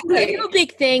 exactly. No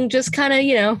big thing, just kind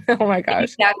of, oh my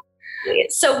gosh. Exactly.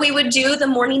 So we would do the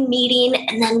morning meeting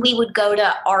and then we would go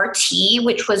to RT,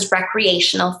 which was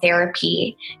recreational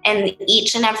therapy. And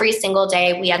each and every single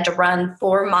day we had to run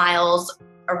 4 miles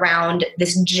around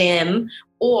this gym,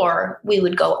 or we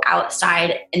would go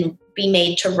outside and be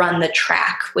made to run the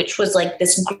track, which was like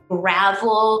this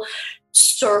gravel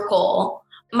circle.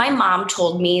 My mom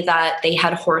told me that they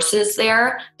had horses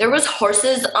there. There was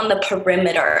horses on the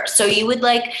perimeter. So you would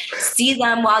like see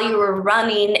them while you were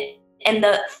running. And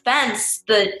the fence,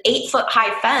 the 8-foot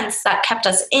high fence that kept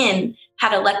us in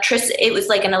had electricity. It was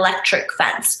like an electric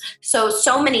fence.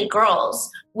 So many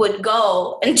girls would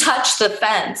go and touch the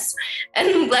fence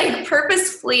and like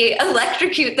purposefully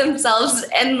electrocute themselves.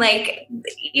 And like,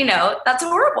 that's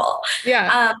horrible.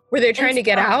 Yeah. Were they trying to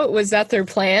get out? Was that their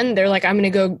plan? They're like, I'm going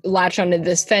to go latch onto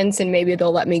this fence and maybe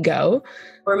they'll let me go.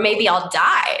 Or maybe I'll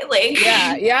die. Like,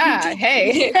 yeah.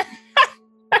 Hey.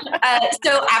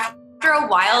 So after a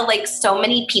while, like so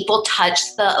many people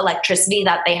touched the electricity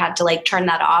that they had to like turn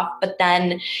that off. But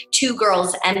then 2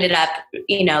 girls ended up,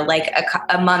 like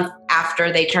a month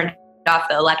after they turned off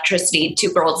the electricity,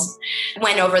 2 girls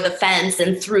went over the fence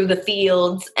and through the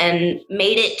fields and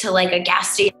made it to like a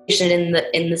gas station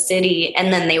in the city.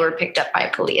 And then they were picked up by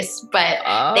police. But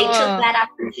they took that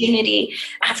opportunity.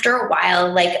 After a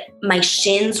while, like my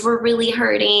shins were really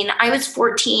hurting. I was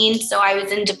 14, so I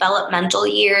was in developmental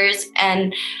years,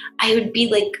 and I would be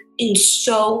like in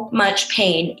so much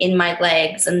pain in my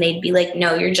legs, and they'd be like,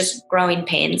 no, you're just growing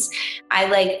pains. I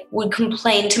like would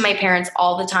complain to my parents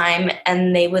all the time,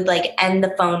 and they would like end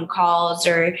the phone calls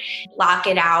or lock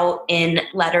it out in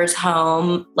letters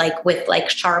home, like with like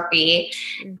Sharpie.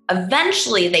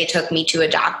 Eventually they took me to a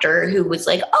doctor who was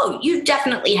like, oh, you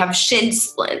definitely have shin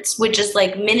splints, which is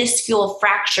like minuscule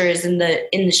fractures in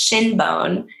the shin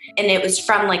bone. And it was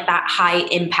from like that high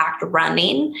impact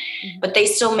running, but they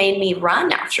still made me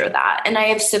run after that. And I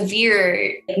have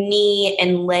severe knee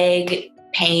and leg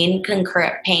pain,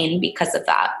 concurrent pain because of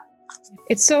that.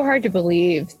 It's so hard to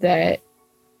believe that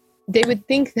they would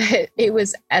think that it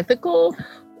was ethical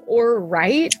or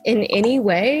right in any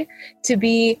way to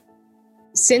be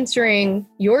censoring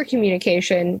your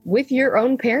communication with your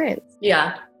own parents.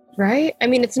 Yeah. Right? I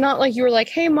mean, it's not like you were like,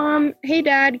 hey, mom, hey,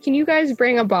 dad, can you guys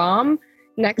bring a bomb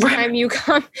next time you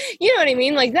come? You know what I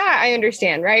mean? Like that, I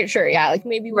understand, right? Sure. Yeah. Like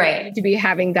maybe we need to be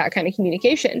having that kind of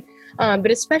communication.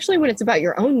 But especially when it's about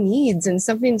your own needs and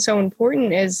something so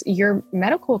important as your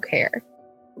medical care.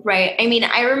 Right. I mean,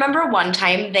 I remember one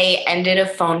time they ended a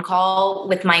phone call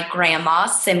with my grandma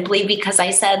simply because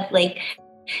I said, like,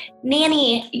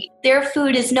 Nanny, their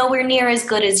food is nowhere near as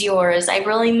good as yours. I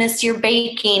really miss your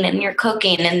baking and your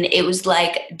cooking. And it was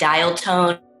like dial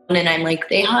tone. And I'm like,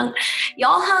 y'all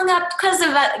hung up because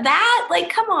of that? Like,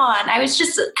 come on. I was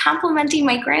just complimenting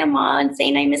my grandma and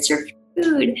saying I miss her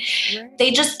food. Right.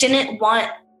 They just didn't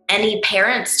want any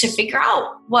parents to figure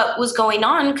out what was going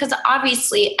on, because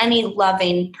obviously any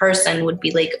loving person would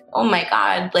be like, oh my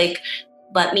God, like,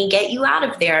 let me get you out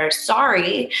of there.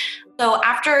 Sorry. So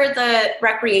after the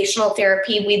recreational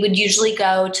therapy, we would usually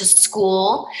go to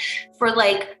school for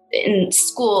and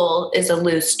school is a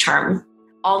loose term.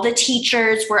 All the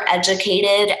teachers were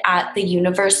educated at the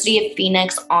University of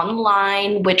Phoenix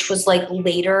online, which was like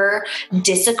later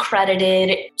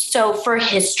disaccredited. So for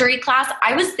history class,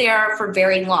 I was there for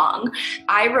very long.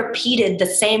 I repeated the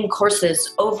same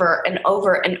courses over and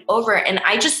over and over. And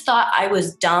I just thought I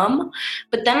was dumb.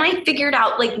 But then I figured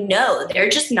out, like, no, they're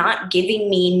just not giving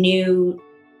me new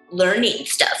learning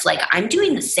stuff. Like, I'm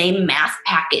doing the same math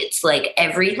packets like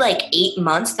every 8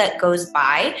 months that goes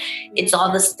by. It's all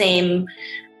the same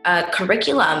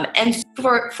curriculum. And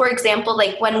for example,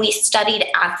 like when we studied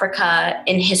Africa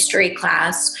in history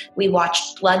class, we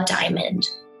watched Blood Diamond.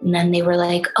 And then they were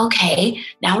like, okay,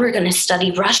 now we're going to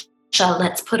study Russia.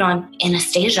 Let's put on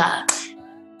Anastasia.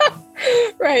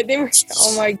 Right. They were,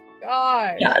 oh my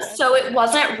God. Yeah. So it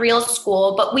wasn't real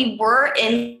school, but we were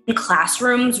in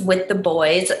classrooms with the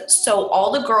boys. So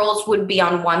all the girls would be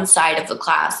on one side of the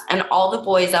class and all the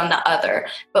boys on the other.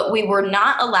 But we were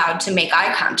not allowed to make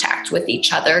eye contact with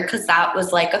each other because that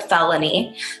was like a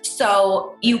felony.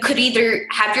 So you could either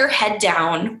have your head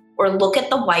down or look at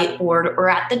the whiteboard or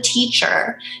at the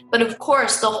teacher. But of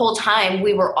course, the whole time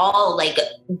we were all like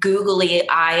googly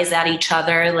eyes at each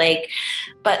other.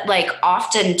 But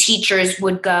often teachers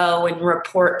would go and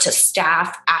report to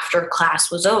staff after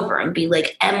class was over and be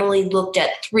like, Emily looked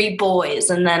at 3 boys,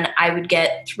 and then I would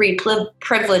get 3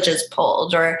 privileges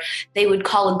pulled, or they would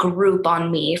call a group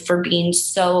on me for being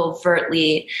so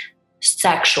overtly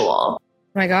sexual. Oh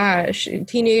my gosh,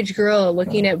 teenage girl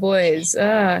looking at boys.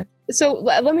 So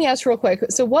let me ask real quick.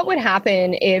 So what would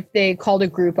happen if they called a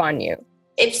group on you?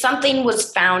 If something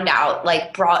was found out,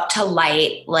 like brought to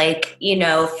light,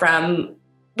 from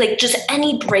just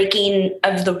any breaking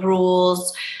of the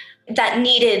rules that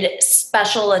needed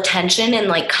special attention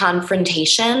and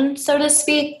confrontation, so to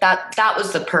speak, that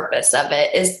was the purpose of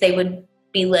it, is they would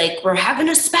be like, we're having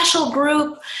a special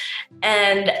group.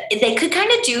 And they could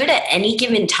kind of do it at any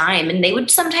given time. And they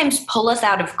would sometimes pull us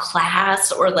out of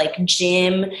class or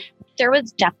gym. There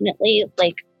was definitely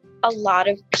a lot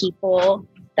of people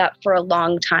that for a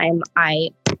long time I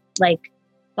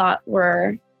thought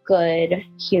were good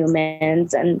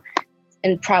humans and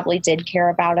probably did care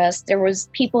about us. There was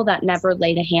people that never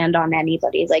laid a hand on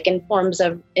anybody,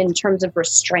 in terms of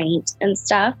restraint and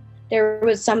stuff. There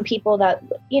was some people that,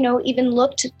 even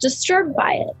looked disturbed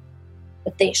by it.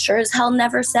 But they sure as hell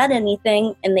never said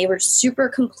anything, and they were super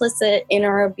complicit in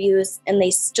our abuse, and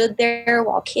they stood there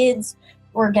while kids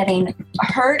were getting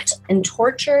hurt and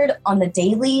tortured on the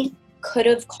daily. Could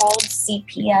have called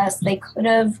CPS. They could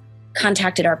have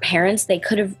contacted our parents. They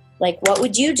could have, what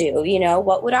would you do?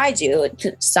 What would I do?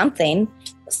 Something.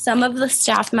 Some of the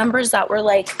staff members that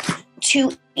were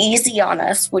too easy on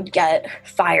us would get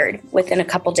fired within a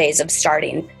couple days of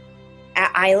starting.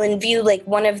 At Island View,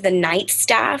 one of the night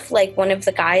staff, one of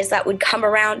the guys that would come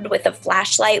around with a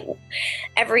flashlight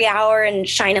every hour and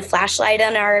shine a flashlight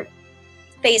on our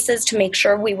faces to make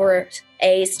sure we were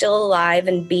A, still alive,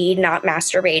 and B, not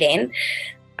masturbating.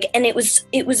 And it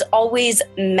was always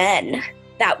men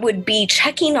that would be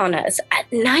checking on us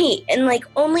at night. And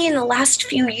only in the last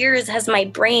few years has my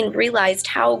brain realized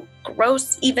how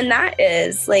gross even that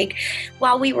is.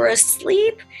 While we were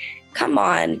asleep, come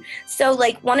on. So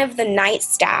one of the night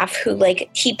staff who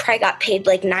he probably got paid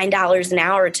 $9 an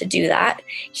hour to do that.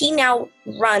 He now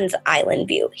runs Island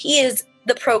View. He is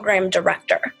the program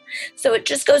director. So it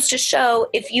just goes to show,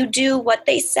 if you do what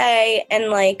they say and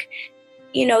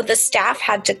the staff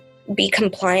had to be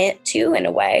compliant too in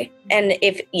a way, and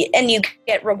you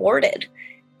get rewarded.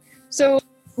 So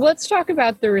let's talk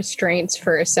about the restraints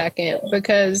for a second,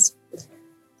 because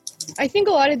I think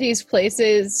a lot of these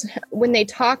places, when they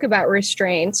talk about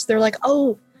restraints, they're like,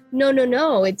 oh,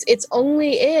 no, it's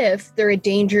only if they're a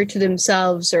danger to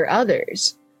themselves or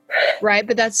others, right?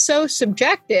 But that's so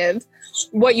subjective,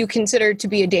 what you consider to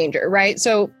be a danger, right?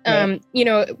 So,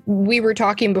 we were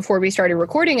talking before we started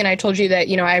recording, and I told you that,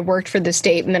 I worked for the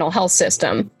state mental health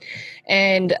system,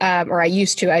 and, or I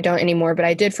used to, I don't anymore, but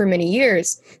I did for many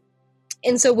years.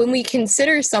 And so when we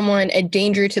consider someone a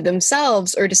danger to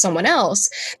themselves or to someone else,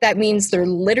 that means they're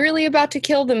literally about to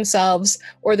kill themselves,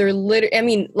 or they're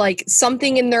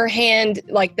something in their hand,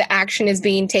 the action is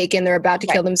being taken, they're about to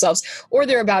kill themselves, or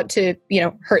they're about to,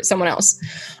 hurt someone else.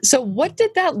 So what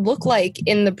did that look like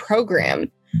in the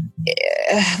program?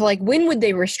 When would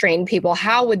they restrain people?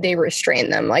 How would they restrain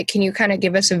them? Can you kind of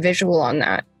give us a visual on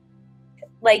that?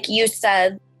 Like you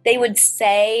said, they would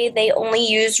say they only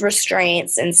use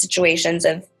restraints in situations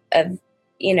of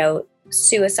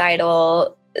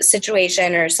suicidal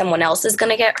situation or someone else is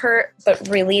going to get hurt. But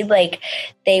really,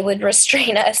 they would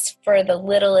restrain us for the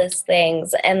littlest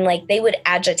things. And they would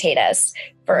agitate us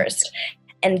first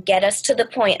and get us to the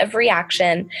point of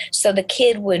reaction. So the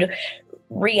kid would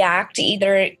react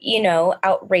either,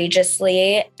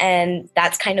 outrageously, and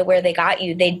that's kind of where they got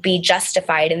you. They'd be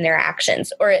justified in their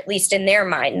actions, or at least in their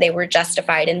mind, they were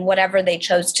justified in whatever they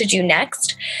chose to do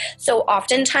next. So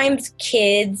oftentimes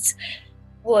kids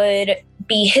would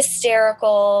be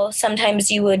hysterical. Sometimes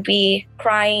you would be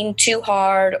crying too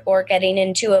hard or getting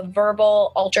into a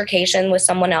verbal altercation with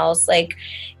someone else,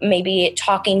 maybe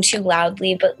talking too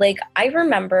loudly. But I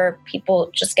remember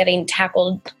people just getting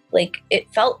tackled Like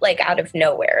it felt like out of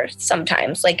nowhere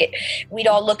sometimes. Like we'd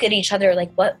all look at each other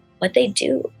like, what they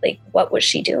do? Like, what was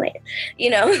she doing? You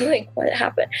know, like what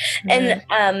happened? Mm.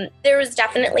 And there was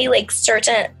definitely like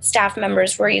certain staff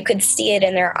members where you could see it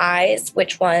in their eyes,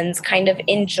 which ones kind of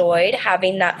enjoyed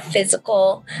having that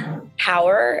physical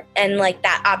power and like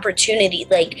that opportunity.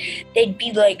 Like they'd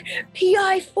be like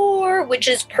PI4, which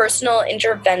is personal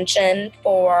intervention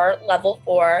for level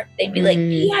 4. They'd be like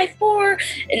PI4,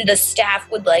 and the staff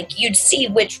would like, you'd see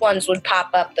which ones would pop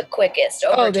up the quickest.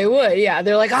 They would. Yeah.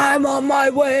 They're like, I'm on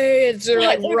my way. They're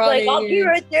like running. Like, I'll be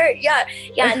right there. Yeah.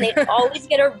 Yeah. And they'd always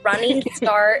get a running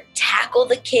start, tackle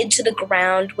the kid to the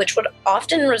ground, which would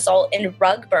often result in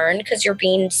rug burn because you're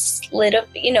being slid up,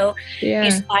 you know,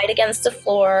 you slide against the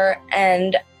floor,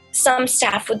 and some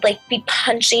staff would like be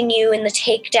punching you in the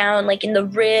takedown, like in the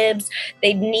ribs.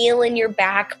 They'd kneel in your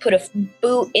back, put a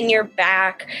boot in your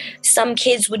back. Some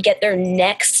kids would get their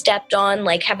neck stepped on,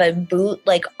 like have a boot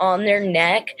like on their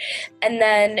neck. And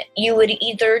then you would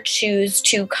either choose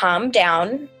to calm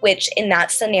down, which in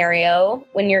that scenario,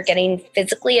 when you're getting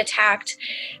physically attacked,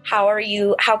 how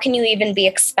can you even be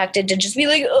expected to just be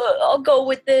like, I'll go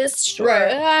with this? Sure.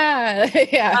 Right.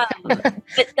 Yeah.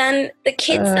 But then the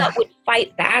kids that would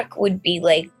fight back would be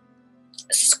like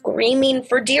screaming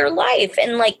for dear life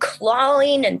and like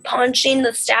clawing and punching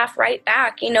the staff right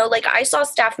back. You know, like I saw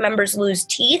staff members lose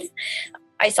teeth.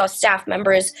 I saw staff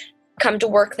members come to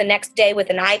work the next day with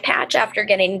an eye patch after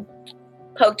getting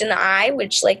poked in the eye,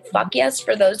 which like, fuck yes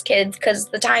for those kids. Cause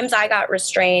the times I got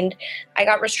restrained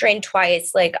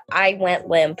twice. Like I went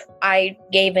limp. I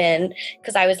gave in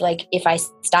because I was like, if I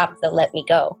stop, they'll let me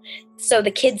go. So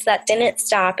the kids that didn't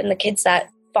stop and the kids that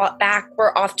fought back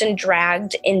were often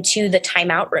dragged into the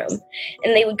timeout room,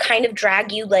 and they would kind of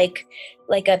drag you like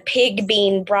a pig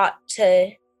being brought to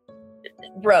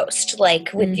roast, like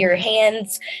with your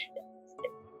hands,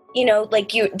 you know,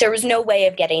 like there was no way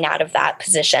of getting out of that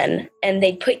position. And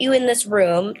they'd put you in this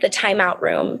room, the timeout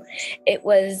room.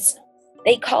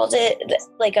 They called it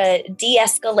like a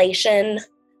de-escalation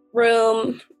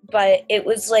room, but it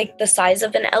was like the size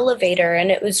of an elevator,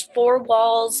 and it was 4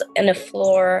 walls and a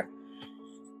floor.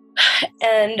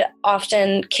 And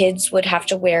often kids would have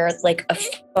to wear like a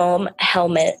foam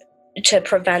helmet to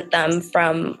prevent them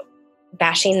from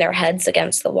bashing their heads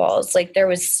against the walls. Like there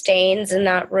was stains in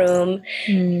that room.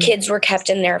 Kids were kept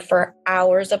in there for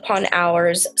hours upon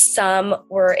hours. Some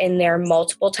were in there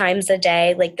multiple times a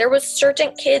day. Like there was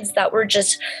certain kids that were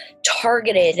just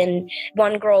targeted, and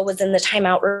one girl was in the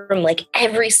timeout room like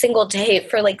every single day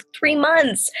for like 3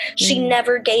 months. She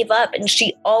never gave up, and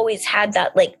she always had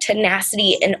that like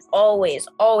tenacity and always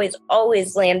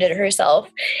landed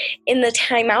herself in the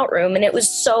timeout room. And it was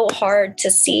so hard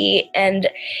to see and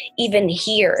even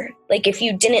hear. Like if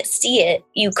you didn't see it,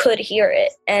 you could hear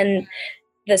it. And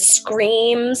the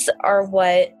screams are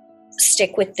what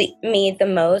stick with me the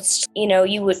most. You know,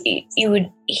 you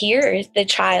would hear the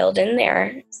child in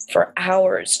there for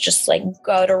hours, just like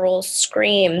guttural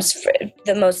screams, for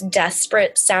the most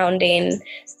desperate sounding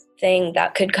thing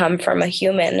that could come from a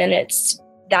human. And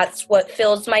that's what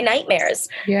fills my nightmares.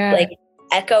 Yeah. Like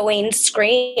echoing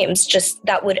screams, just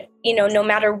that would, you know, no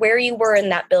matter where you were in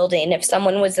that building, if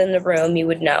someone was in the room, you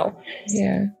would know.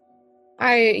 Yeah.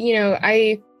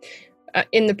 I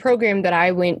in the program that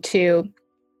I went to,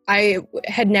 I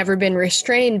had never been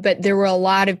restrained, but there were a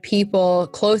lot of people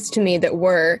close to me that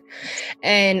were.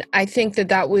 And I think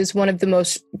that was one of the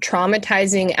most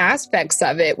traumatizing aspects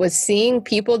of it, was seeing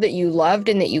people that you loved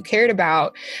and that you cared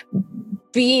about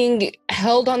being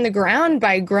held on the ground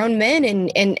by grown men,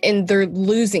 and they're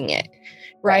losing it,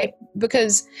 right?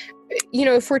 Because, you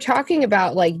know, if we're talking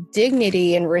about like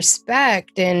dignity and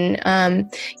respect and,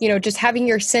 you know, just having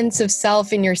your sense of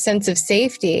self and your sense of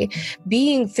safety,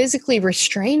 being physically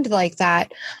restrained like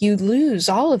that, you lose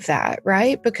all of that,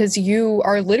 right? Because you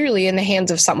are literally in the hands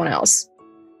of someone else,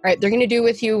 right? They're going to do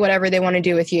with you whatever they want to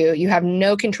do with you. You have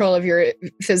no control of your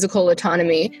physical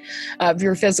autonomy, of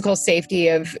your physical safety,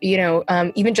 of, you know,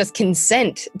 even just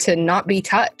consent to not be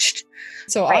touched.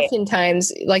 So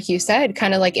oftentimes, like you said,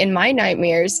 kind of like in my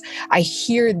nightmares, I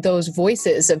hear those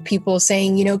voices of people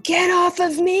saying, you know, get off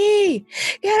of me,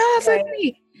 get off of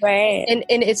me. Right. And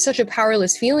it's such a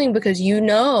powerless feeling, because you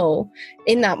know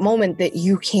in that moment that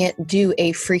you can't do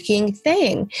a freaking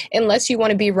thing unless you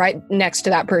want to be right next to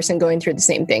that person going through the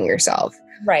same thing yourself.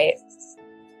 Right.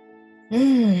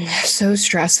 So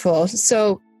stressful.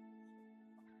 So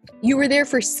you were there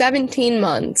for 17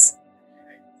 months.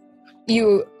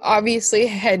 You obviously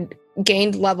had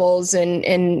gained levels and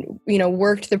you know,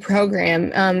 worked the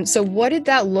program. So what did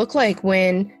that look like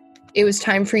when it was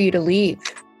time for you to leave?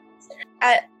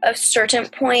 At a certain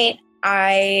point,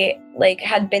 I like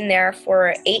had been there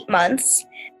for 8 months.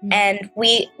 And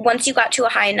once you got to a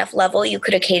high enough level, you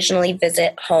could occasionally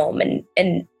visit home.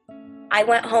 And I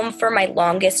went home for my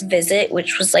longest visit,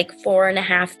 which was like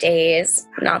 4.5 days,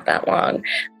 not that long,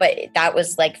 but that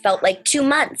was like, felt like 2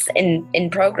 months in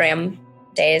program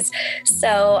days.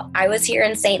 So I was here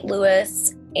in St.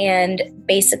 Louis, and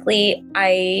basically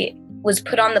I was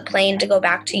put on the plane to go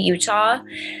back to Utah,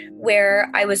 where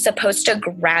I was supposed to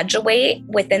graduate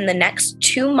within the next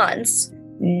 2 months.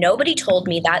 Nobody told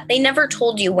me that. They never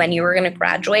told you when you were going to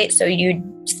graduate, so you'd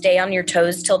stay on your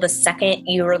toes till the second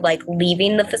you were like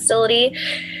leaving the facility.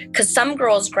 Because some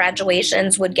girls'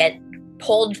 graduations would get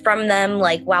pulled from them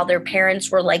like while their parents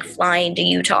were like flying to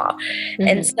Utah. Mm-hmm.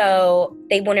 And so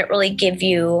they wouldn't really give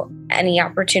you any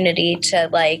opportunity to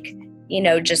like, you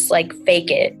know, just like fake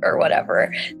it or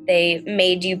whatever. They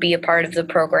made you be a part of the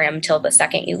program till the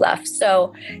second you left.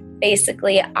 So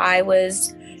basically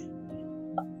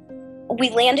we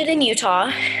landed in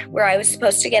Utah where I was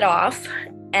supposed to get off,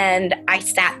 and I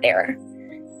sat there.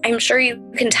 I'm sure you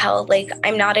can tell, like,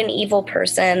 I'm not an evil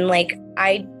person. Like,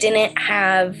 I didn't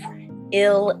have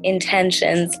ill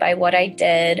intentions by what I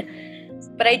did,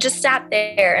 but I just sat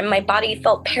there and my body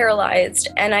felt paralyzed.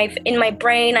 And in my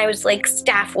brain, I was like,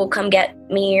 staff will come get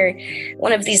me, or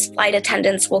one of these flight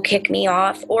attendants will kick me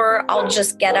off, or I'll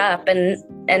just get up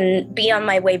and be on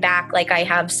my way back like I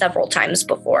have several times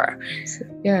before.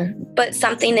 Yeah. But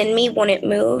something in me wouldn't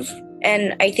move.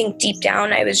 And I think deep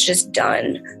down, I was just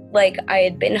done. Like, I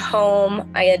had been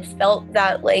home. I had felt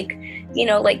that, like, you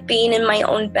know, like being in my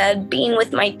own bed, being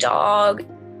with my dog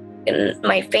and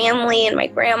my family and my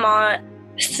grandma.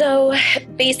 So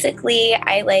basically,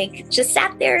 I like just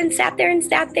sat there.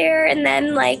 And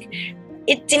then like,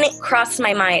 it didn't cross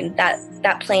my mind that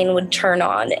that plane would turn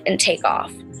on and take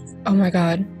off. Oh my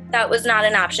God. That was not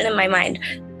an option in my mind.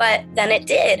 But then it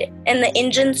did. And the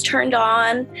engines turned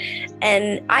on.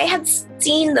 And I had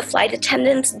seen the flight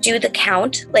attendants do the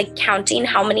count, like counting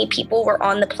how many people were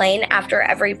on the plane after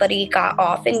everybody got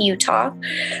off in Utah.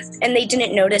 And they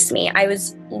didn't notice me. I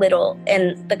was little,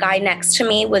 and the guy next to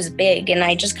me was big. And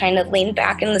I just kind of leaned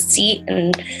back in the seat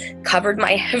and covered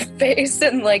my face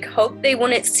and like hoped they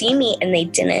wouldn't see me. And they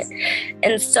didn't.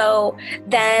 And so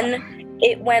then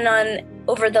it went on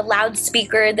over the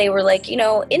loudspeaker. They were like, you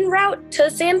know, en route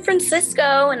to San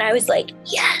Francisco. And I was like,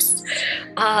 yes,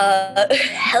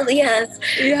 hell yes.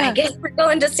 Yeah. I guess we're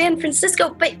going to San Francisco.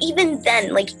 But even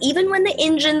then, like, even when the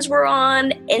engines were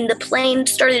on and the plane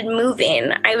started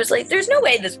moving, I was like, there's no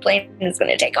way this plane is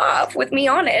going to take off with me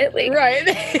on it. Like,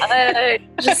 right.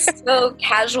 Just so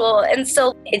casual. And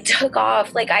so it took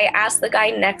off. Like, I asked the guy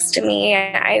next to me,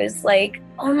 I was like,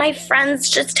 oh, my friends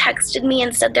just texted me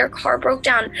and said their car broke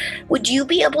down. Would you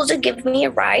be able to give me a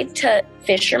ride to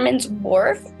Fisherman's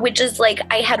Wharf? Which is like,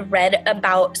 I had read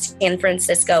about San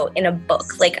Francisco in a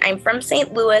book. Like, I'm from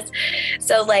St. Louis.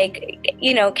 So like,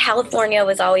 you know, California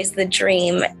was always the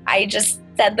dream. I just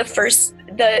said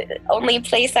the only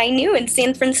place I knew in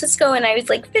San Francisco. And I was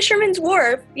like, Fisherman's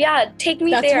Wharf. Yeah, take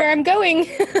me there. That's where I'm going.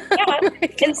 Yeah. Oh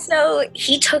and so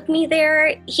he took me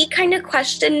there. He kind of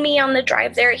questioned me on the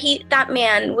drive there. That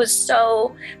man was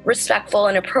so respectful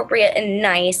and appropriate and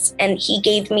nice. And he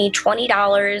gave me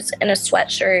 $20 and a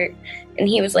sweatshirt. And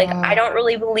he was like, wow. I don't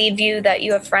really believe you that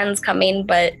you have friends coming,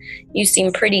 but you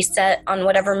seem pretty set on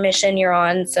whatever mission you're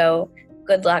on. So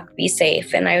good luck, be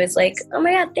safe. And I was like, oh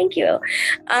my God, thank you.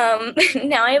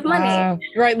 Now I have money. Wow.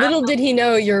 Right. Little did he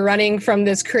know you're running from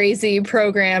this crazy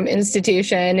program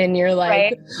institution and you're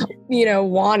like, right. You know,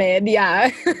 wanted. Yeah.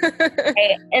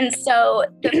 Right. And so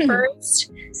the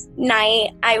first night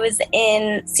I was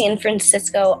in San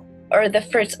Francisco, or the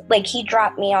first, like, he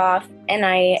dropped me off and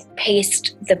I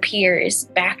paced the piers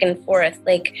back and forth,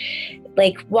 like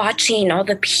watching all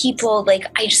the people. Like,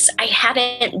 I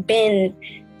hadn't been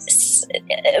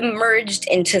emerged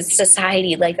into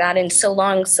society like that in so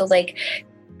long. So like,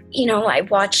 you know, I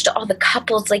watched all the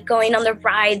couples like going on the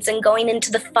rides and going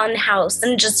into the fun house,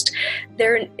 and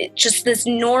they're just this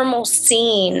normal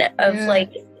scene of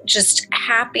like just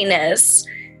happiness.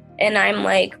 And I'm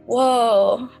like,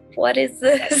 whoa, what is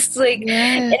this? Like,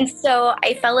 and so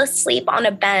I fell asleep on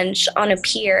a bench on a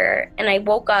pier, and I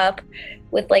woke up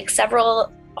with like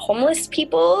several homeless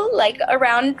people like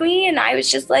around me, and I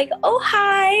was just like, oh,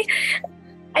 hi.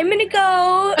 I'm going to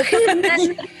go. And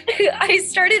then I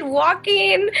started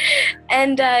walking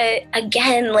and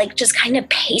again, like just kind of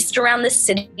paced around the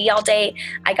city all day.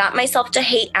 I got myself to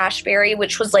Haight-Ashbury,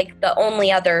 which was like the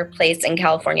only other place in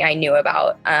California I knew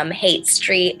about. Haight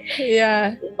Street.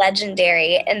 Yeah.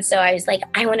 Legendary. And so I was like,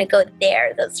 I want to go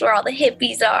there. That's where all the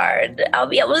hippies are. I'll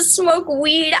be able to smoke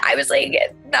weed. I was like,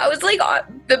 that was like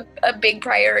a big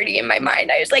priority in my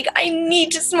mind. I was like, I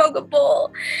need to smoke a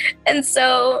bowl. And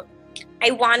so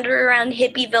I wandered around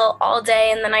Hippieville all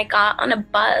day, and then I got on a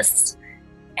bus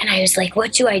and I was like,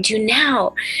 what do I do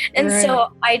now? And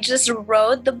so I just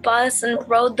rode the bus, and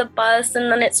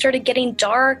then it started getting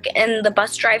dark, and the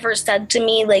bus driver said to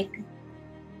me, like,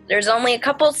 there's only a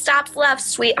couple stops left,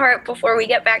 sweetheart, before we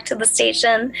get back to the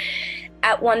station.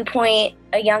 At one point,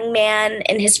 a young man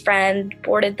and his friend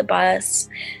boarded the bus.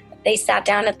 They sat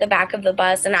down at the back of the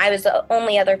bus, and I was the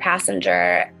only other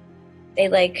passenger. They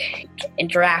like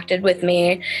interacted with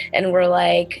me and were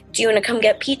like, do you want to come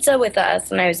get pizza with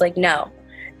us? And I was like, no.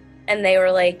 And they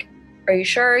were like, are you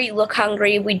sure? You look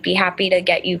hungry. We'd be happy to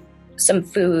get you some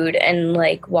food and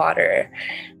like water.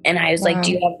 And I was like,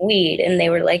 do you have weed? And they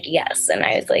were like, yes. And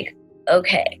I was like,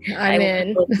 okay, I'm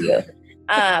in. With you.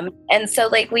 And so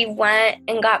like we went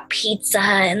and got pizza,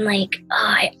 and like,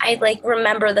 I like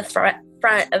remember the front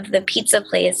of the pizza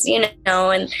place, you know,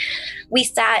 and we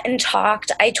sat and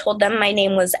talked. I told them my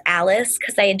name was Alice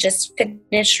because I had just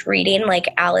finished reading like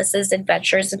Alice's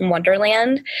Adventures in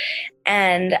Wonderland.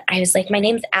 And I was like, my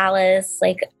name's Alice.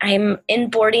 Like, I'm in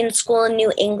boarding school in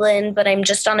New England, but I'm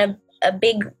just on a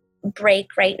big break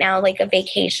right now, like a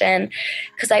vacation,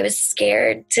 because I was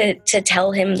scared to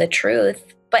tell him the truth.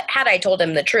 But had I told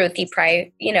him the truth, he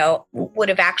probably, you know, would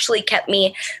have actually kept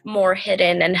me more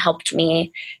hidden and helped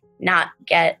me not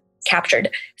get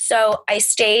captured. So I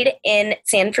stayed in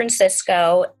San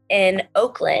Francisco, in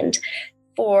Oakland,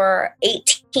 for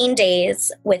 18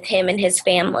 days with him and his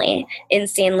family in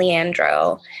San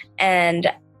Leandro.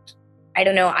 And I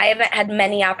don't know, I haven't had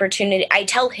many opportunities. I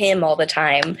tell him all the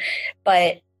time,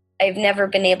 but I've never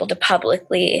been able to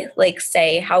publicly like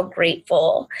say how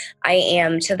grateful I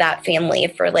am to that family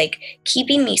for like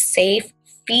keeping me safe,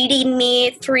 feeding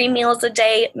me 3 meals a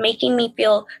day, making me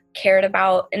feel cared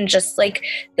about, and just like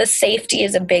the safety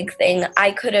is a big thing.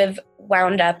 I could have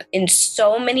wound up in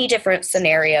so many different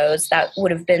scenarios that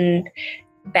would have been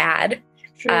bad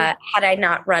had I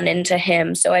not run into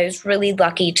him. So I was really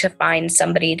lucky to find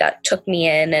somebody that took me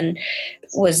in and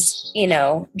was, you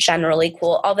know, generally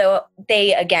cool. Although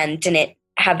they, again, didn't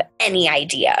have any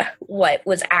idea what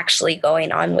was actually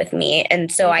going on with me.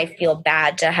 And so I feel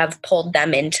bad to have pulled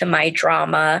them into my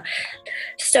drama.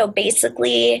 So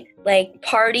basically, like,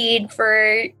 partied for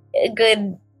a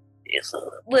good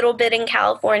little bit in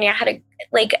California. Had a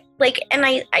and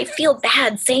I feel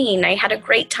bad saying I had a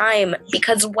great time,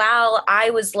 because while I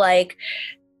was like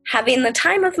having the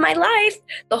time of my life,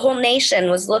 the whole nation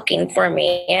was looking for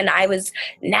me, and I was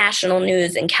national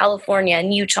news in California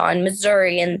and Utah and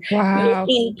Missouri, and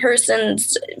missing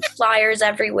persons flyers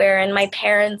everywhere. And my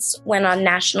parents went on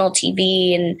national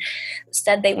TV and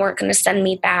said they weren't going to send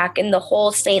me back, and the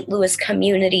whole St. Louis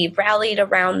community rallied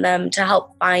around them to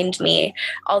help find me,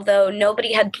 although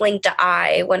nobody had blinked an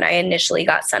eye when I initially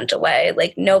got sent away.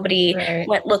 Like, nobody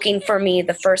went looking for me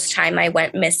the first time I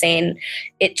went missing.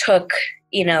 It took,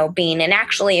 you know, being an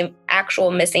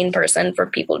actual missing person for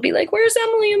people to be like, where's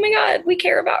Emily? Oh my God, we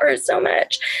care about her so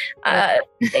much.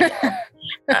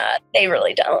 They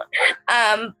really don't.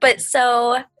 But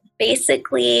so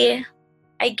basically,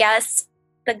 I guess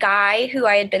the guy who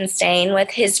I had been staying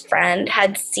with, his friend,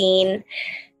 had seen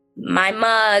my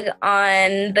mug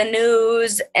on the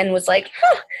news and was like,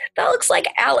 that looks like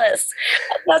Alice.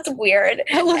 That's weird.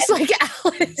 That looks like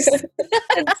Alice.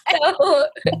 So,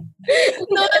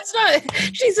 no, that's not.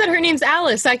 She said her name's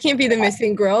Alice. I can't be the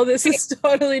missing girl. This is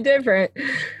totally different.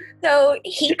 So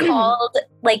he called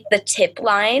like the tip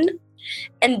line,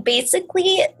 and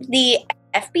basically the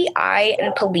FBI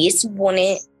and police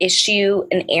wouldn't issue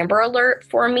an Amber Alert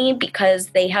for me because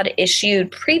they had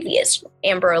issued previous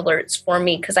Amber Alerts for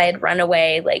me because I had run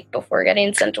away like before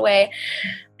getting sent away.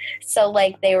 So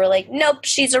like they were like, nope,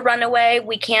 she's a runaway.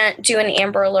 We can't do an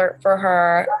Amber Alert for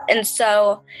her. And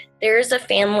so there's a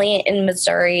family in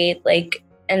Missouri, like,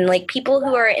 and like people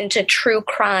who are into true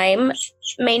crime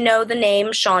may know the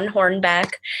name Sean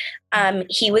Hornbeck.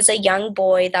 He was a young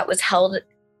boy that was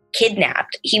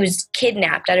kidnapped. He was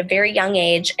kidnapped at a very young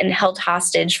age and held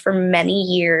hostage for many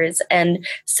years and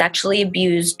sexually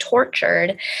abused,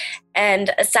 tortured.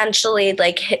 And essentially,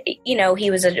 like, you know, he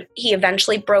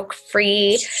eventually broke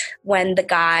free when the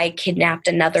guy kidnapped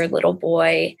another little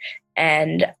boy.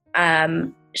 And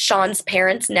Sean's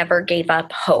parents never gave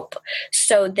up hope.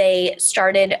 So they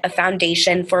started a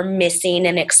foundation for missing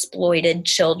and exploited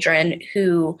children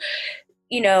who,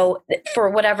 for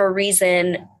whatever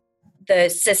reason, the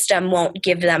system won't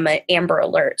give them an Amber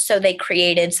Alert. So they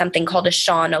created something called a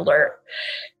Sean Alert.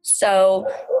 So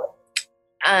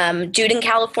dude in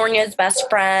California's best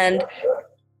friend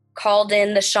called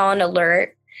in the Sean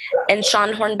Alert, and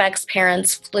Sean Hornbeck's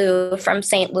parents flew from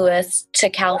St. Louis to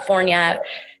California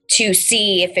to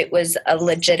see if it was a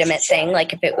legitimate thing,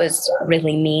 like if it was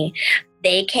really me.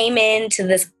 They came into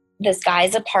this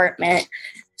guy's apartment,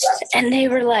 and they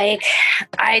were like,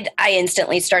 I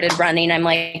instantly started running. I'm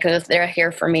like, oh, they're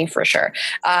here for me for sure.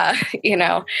 And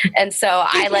so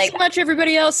Thank you so much,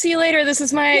 everybody else. See you later. This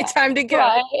is my time to go.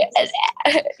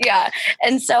 Right. Yeah.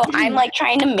 And so I'm like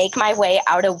trying to make my way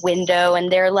out a window,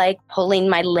 and they're like pulling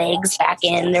my legs back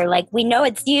in. They're like, we know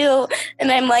it's you.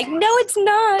 And I'm like, no, it's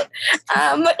not.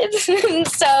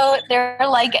 So they're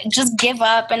like, just give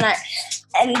up. And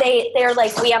they're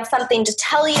like, we have something to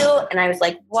tell you. And I was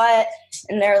like, what?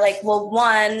 And they're like, well,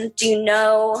 one, do you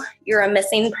know you're a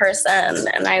missing person?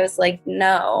 And I was like,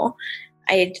 no,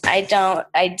 I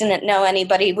didn't know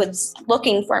anybody was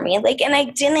looking for me. And I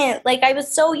didn't, I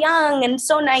was so young and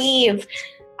so naive.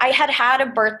 I had a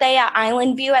birthday at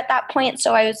Island View at that point.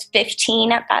 So I was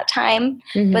 15 at that time,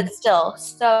 but still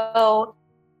so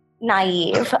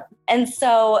naive. And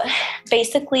so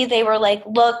basically they were like,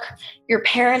 look, your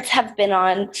parents have been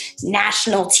on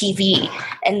national TV.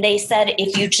 And they said,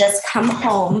 if you just come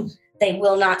home, they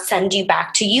will not send you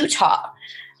back to Utah.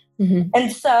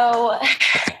 And so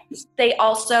they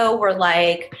also were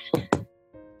like,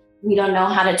 we don't know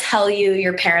how to tell you.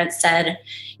 Your parents said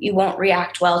you won't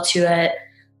react well to it,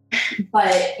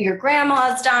 but your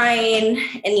grandma's dying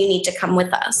and you need to come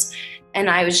with us. And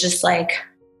I was just like,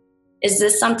 is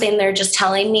this something they're just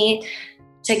telling me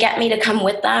to get me to come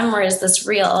with them, or is this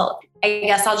real? I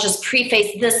guess I'll just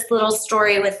preface this little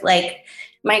story with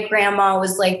my grandma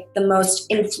was the most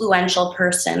influential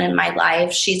person in my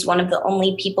life. She's one of the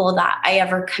only people that I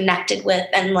ever connected with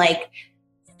and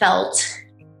felt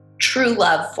true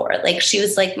love for. She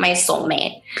was my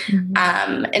soulmate,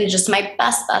 and just my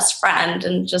best friend,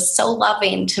 and just so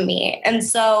loving to me. And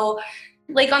so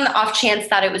on the off chance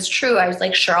that it was true, I was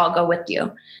like, sure, I'll go with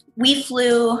you. We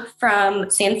flew from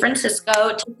San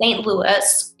Francisco to St.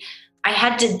 Louis. I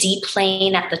had to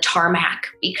deplane at the tarmac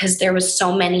because there was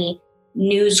so many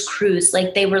news crews.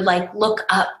 They were look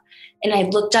up. And I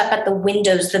looked up at the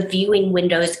windows, the viewing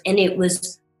windows, and it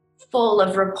was full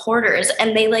of reporters.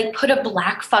 And they put a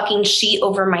black fucking sheet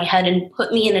over my head and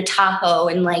put me in a Tahoe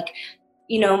and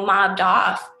mobbed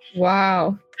off.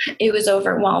 Wow. It was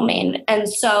overwhelming. And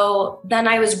so then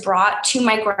I was brought to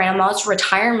my grandma's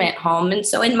retirement home. And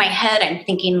so in my head, I'm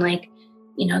thinking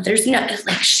there's no,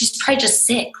 she's probably just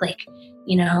sick.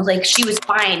 She was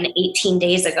fine 18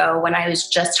 days ago when I was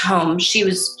just home.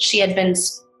 She had been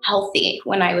healthy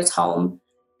when I was home.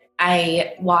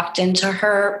 I walked into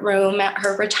her room at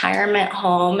her retirement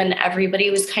home, and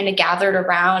everybody was kind of gathered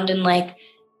around. And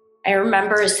I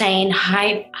remember saying,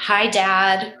 hi,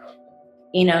 Dad.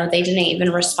 They didn't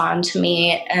even respond to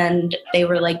me, and they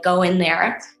were like, go in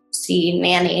there, see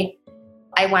Nanny.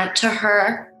 I went to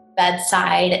her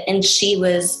bedside, and she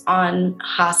was on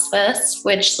hospice,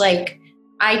 which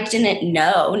I didn't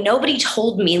know. Nobody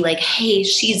told me hey,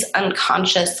 she's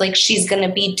unconscious. She's going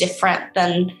to be different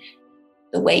than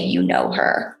the way you know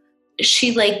her.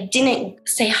 She didn't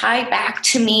say hi back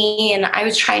to me, and I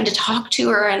was trying to talk to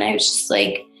her, and I was just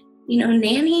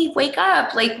Nanny, wake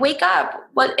up, wake up.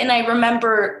 What? And I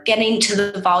remember getting to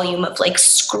the volume of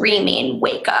screaming,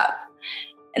 wake up.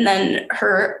 And then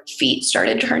her feet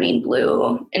started turning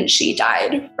blue and she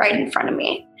died right in front of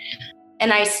me.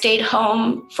 And I stayed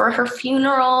home for her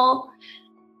funeral.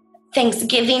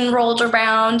 Thanksgiving rolled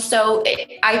around. So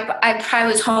I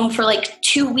probably was home for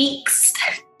 2 weeks,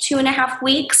 2.5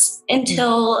 weeks,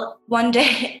 until one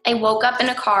day I woke up in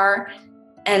a car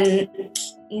and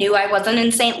knew I wasn't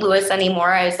in St. Louis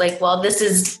anymore. I was like, well, this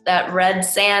is that red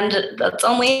sand that's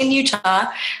only in Utah.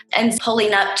 And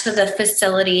pulling up to the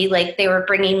facility, they were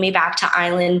bringing me back to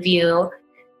Island View.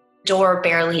 Door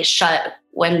barely shut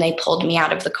when they pulled me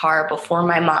out of the car before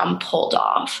my mom pulled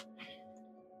off.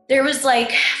 There was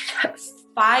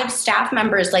 5 staff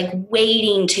members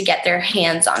waiting to get their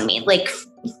hands on me,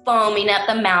 foaming at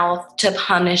the mouth to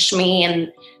punish me. And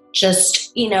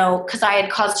just, because I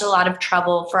had caused a lot of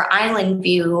trouble for Island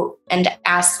View and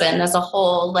Aspen as a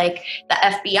whole. The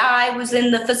FBI was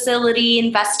in the facility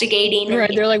investigating.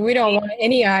 Right. They're we don't want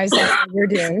any eyes on what you're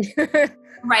doing.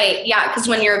 Right. Yeah. Because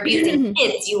when you're abusing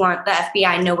kids, you want the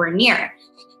FBI nowhere near.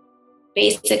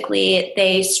 Basically,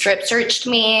 they strip searched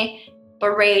me,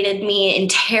 berated me,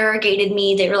 interrogated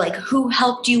me. They were like, who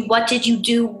helped you? What did you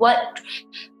do?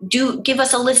 Give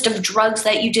us a list of drugs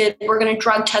that you did. We're going to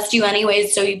drug test you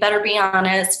anyways, so you better be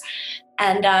honest.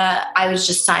 And I was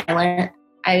just silent.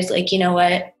 I was like, you know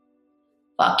what?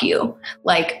 Fuck you.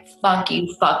 Like, fuck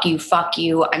you, fuck you, fuck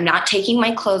you. I'm not taking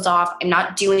my clothes off. I'm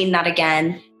not doing that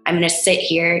again. I'm going to sit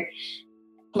here.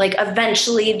 Like,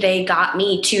 eventually they got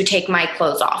me to take my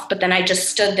clothes off, but then I just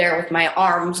stood there with my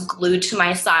arms glued to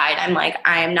my side. I'm like,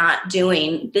 I am not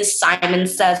doing this Simon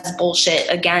Says bullshit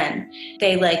again.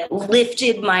 They like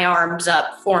lifted my arms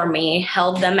up for me,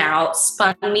 held them out,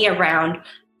 spun me around,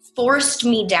 forced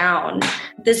me down.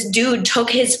 This dude took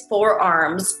his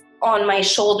forearms on my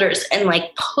shoulders and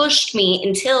like pushed me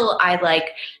until I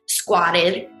like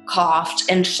squatted, coughed,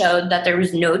 and showed that there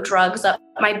was no drugs up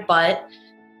my butt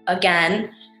again.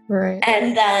 Right.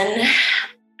 And then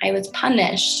I was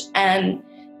punished, and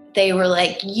they were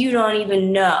like, you don't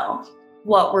even know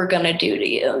what we're going to do to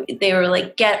you. They were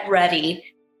like, get ready.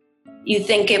 You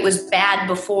think it was bad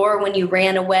before when you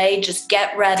ran away, just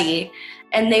get ready.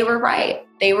 And they were right.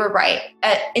 They were right.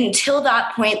 Until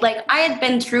that point, like, I had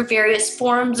been through various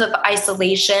forms of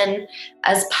isolation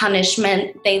as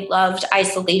punishment. They loved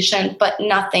isolation, but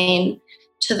nothing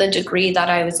to the degree that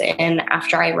I was in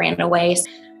after I ran away.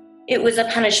 It was a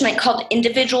punishment called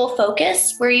individual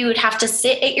focus, where you would have to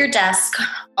sit at your desk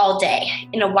all day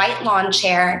in a white lawn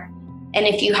chair. And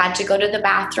if you had to go to the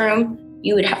bathroom,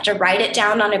 you would have to write it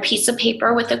down on a piece of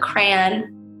paper with a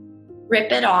crayon,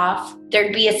 rip it off.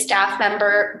 There'd be a staff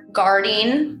member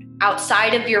guarding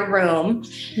outside of your room,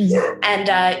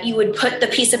 and you would put the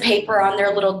piece of paper on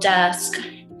their little desk.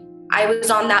 I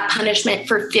was on that punishment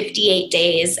for 58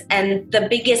 days. And the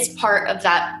biggest part of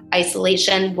that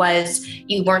isolation was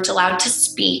you weren't allowed to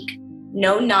speak,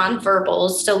 no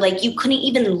nonverbals. So like you couldn't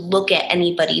even look at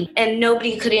anybody and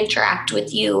nobody could interact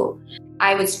with you.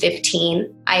 I was 15.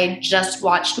 I had just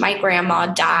watched my grandma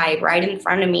die right in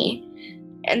front of me.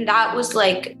 And that was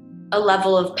like a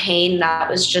level of pain that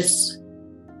was just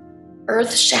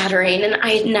earth shattering. And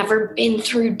I had never been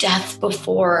through death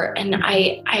before. And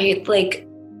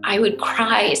I would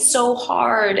cry so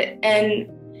hard, and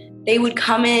they would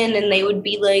come in and they would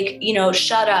be like, you know,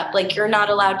 shut up. Like, you're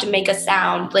not allowed to make a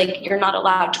sound. Like, you're not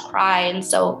allowed to cry. And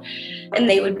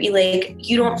they would be like,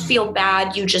 you don't feel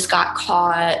bad. You just got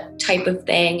caught type of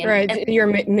thing. And you're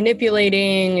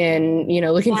manipulating and, you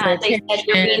know, looking for attention. They said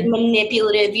you're being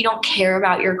manipulative. You don't care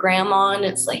about your grandma. And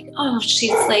it's like, oh,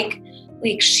 she's like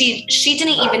she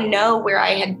didn't even know where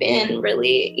I had been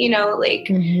really, you know, like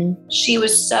she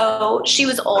was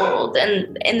old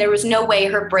and there was no way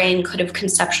her brain could have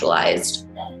conceptualized,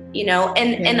 you know,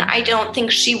 and I don't think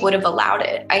she would have allowed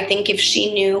it. I think if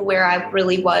she knew where I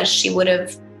really was, she would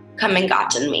have come and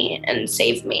gotten me and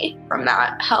saved me from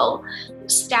that hell.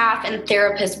 Staff and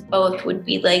therapists both would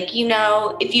be like, you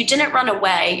know, if you didn't run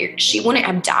away, she wouldn't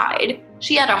have died.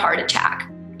 She had a heart attack.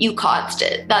 You caused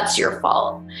it. That's your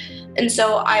fault. And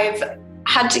so I've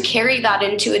had to carry that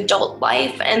into adult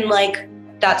life. And like,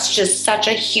 that's just such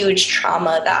a huge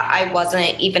trauma that I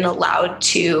wasn't even allowed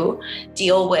to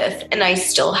deal with. And I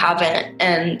still haven't.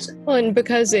 And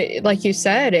because like you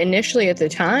said, initially at the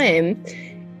time,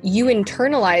 you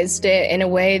internalized it in a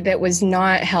way that was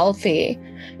not healthy,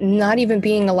 not even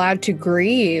being allowed to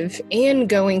grieve and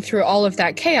going through all of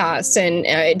that chaos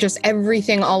and just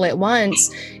everything all at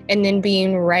once, and then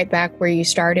being right back where you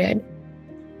started.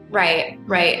 Right.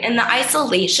 And the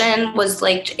isolation was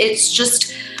like, it's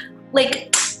just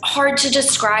like hard to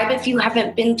describe if you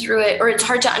haven't been through it, or it's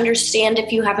hard to understand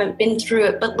if you haven't been through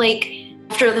it. But like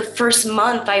after the first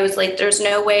month, I was like, there's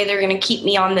no way they're going to keep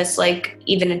me on this like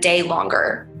even a day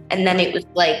longer. And then it was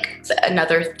like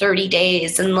another 30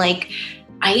 days. And like,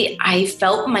 I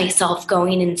felt myself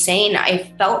going insane. I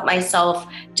felt myself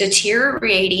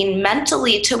deteriorating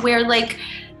mentally to where like,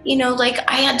 you know, like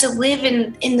I had to live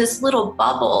in this little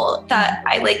bubble that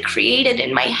I like created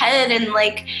in my head and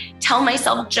like tell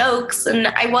myself jokes, and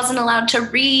I wasn't allowed to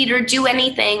read or do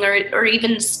anything or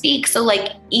even speak. So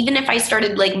like, even if I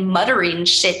started like muttering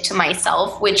shit to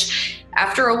myself, which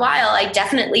after a while I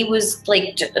definitely was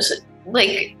like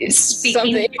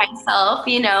speaking to myself,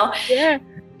 you know,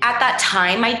 At that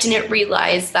time, I didn't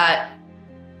realize that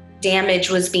damage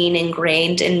was being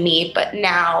ingrained in me, but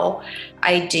now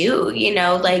I do, you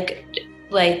know, like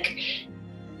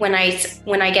when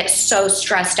I get so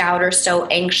stressed out or so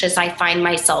anxious, I find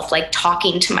myself like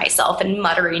talking to myself and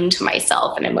muttering to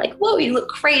myself, and I'm like, whoa, you look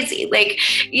crazy. Like,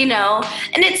 you know,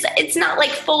 and it's not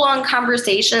like full on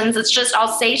conversations. It's just,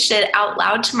 I'll say shit out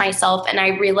loud to myself. And I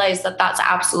realize that that's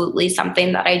absolutely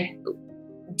something that I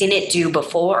didn't do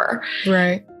before.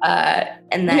 Right.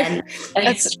 And then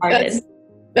I started.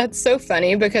 That's so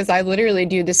funny because I literally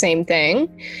do the same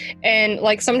thing. And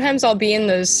like sometimes I'll be in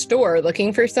the store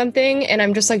looking for something and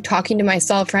I'm just like talking to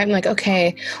myself, right? I'm like,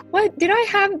 okay, what did I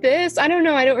have this? I don't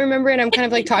know. I don't remember. And I'm kind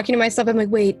of like talking to myself. I'm like,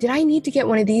 wait, did I need to get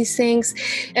one of these things?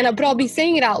 But I'll be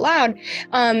saying it out loud.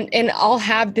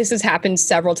 And this has happened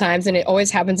several times and it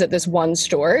always happens at this one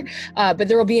store. But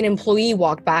there will be an employee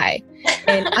walk by.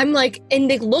 And I'm like, and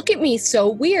they look at me so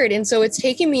weird. And so it's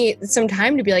taken me some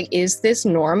time to be like, is this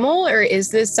normal? Or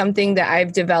is this something that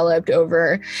I've developed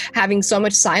over having so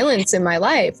much silence in my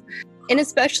life? And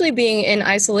especially being in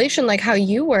isolation, like how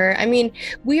you were. I mean,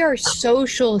 we are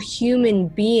social human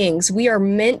beings. We are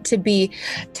meant to be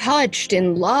touched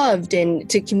and loved and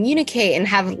to communicate and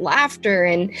have laughter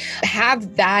and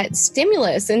have that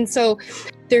stimulus. And so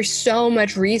there's so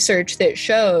much research that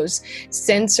shows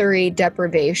sensory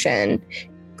deprivation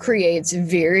creates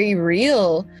very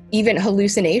real, even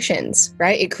hallucinations,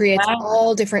 right? It creates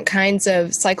all different kinds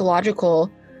of psychological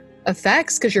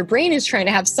effects because your brain is trying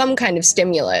to have some kind of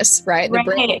stimulus, right? The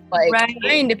brain is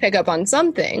trying to pick up on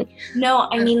something. No,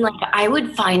 I mean, like I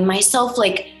would find myself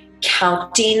like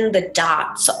counting the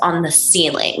dots on the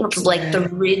ceiling, like the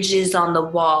ridges on the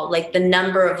wall, like the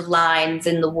number of lines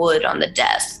in the wood on the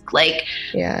desk, like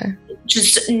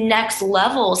just next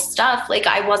level stuff. Like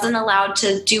I wasn't allowed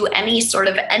to do any sort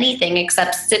of anything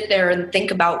except sit there and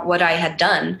think about what I had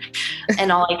done.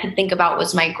 And all I could think about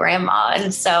was my grandma.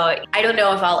 And so I don't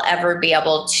know if I'll ever be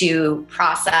able to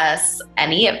process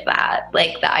any of that,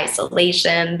 like the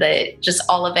isolation, just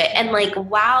all of it. And like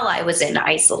while I was in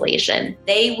isolation,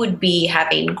 they would be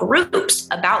having groups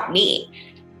about me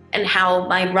and how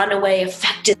my runaway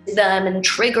affected them and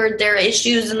triggered their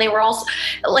issues. And they were also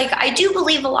like, I do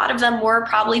believe a lot of them were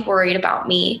probably worried about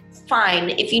me.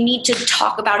 Fine. If you need to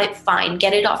talk about it, fine,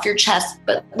 get it off your chest.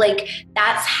 But like,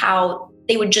 that's how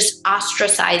they would just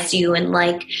ostracize you. And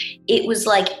like, it was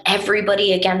like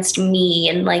everybody against me.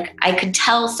 And like, I could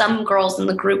tell some girls in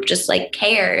the group just like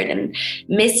cared and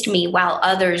missed me while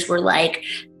others were like,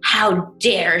 how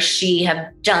dare she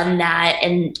have done that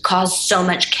and caused so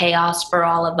much chaos for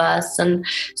all of us. And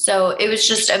so it was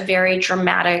just a very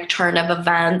dramatic turn of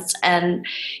events. And,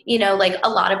 you know, like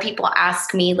a lot of people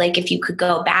ask me, like, if you could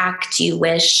go back, do you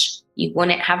wish you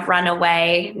wouldn't have run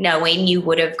away knowing you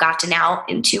would have gotten out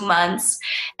in 2 months?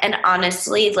 And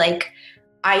honestly, like,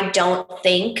 I don't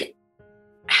think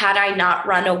had I not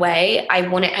run away, I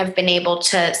wouldn't have been able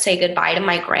to say goodbye to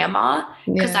my grandma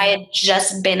because I had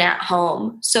just been at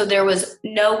home. So there was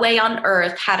no way on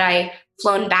earth had I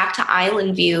flown back to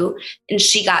Island View and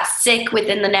she got sick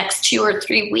within the next 2 or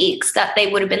 3 weeks that they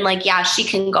would have been like, yeah, she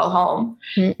can go home.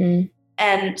 Mm-mm.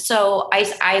 And so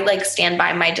I like stand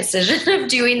by my decision of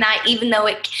doing that, even though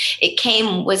it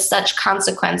came with such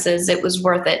consequences. It was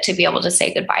worth it to be able to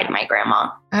say goodbye to my grandma.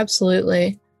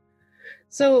 Absolutely.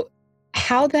 So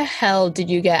how the hell did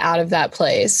you get out of that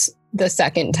place the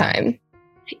second time?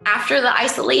 After the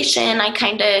isolation, I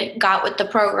kind of got with the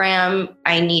program.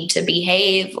 I need to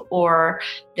behave or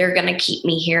they're going to keep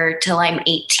me here till I'm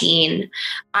 18.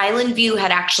 Island View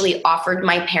had actually offered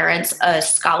my parents a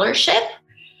scholarship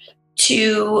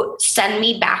to send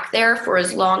me back there for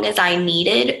as long as I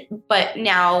needed. But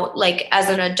now, like as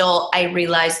an adult, I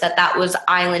realized that was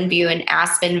Island View and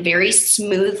Aspen very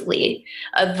smoothly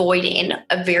avoiding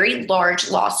a very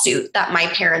large lawsuit that my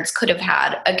parents could have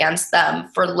had against them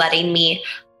for letting me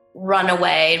run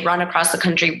away, run across the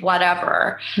country,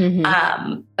 whatever.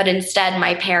 Mm-hmm. But instead,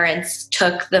 my parents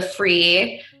took the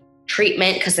free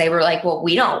treatment because they were like, well,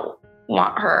 we don't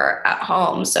want her at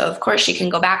home. So of course she can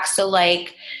go back. So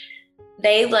like,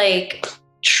 they like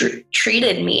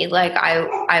treated me like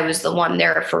I was the one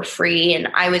there for free, and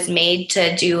I was made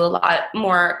to do a lot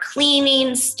more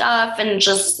cleaning stuff and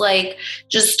just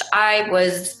I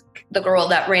was the girl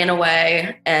that ran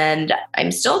away, and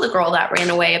I'm still the girl that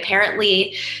ran away.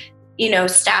 Apparently, you know,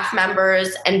 staff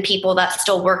members and people that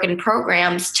still work in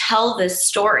programs tell this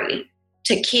story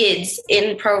to kids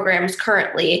in programs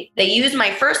currently. They use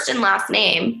my first and last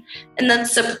name. And then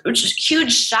which is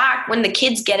huge shock when the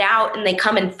kids get out and they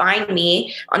come and find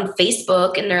me on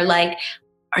Facebook and they're like,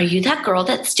 are you that girl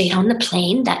that stayed on the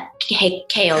plane that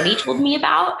Coyote told me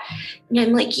about? And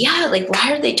I'm like, yeah, like,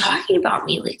 why are they talking about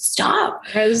me? Like, stop.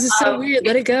 This is so weird.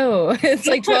 Let it go. It's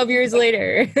like 12 years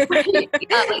later. Right?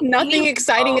 Yeah, like, Nothing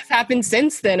exciting has happened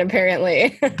since then,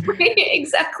 apparently. Right,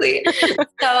 exactly.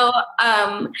 So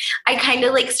I kind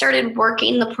of like started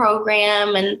working the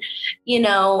program and, you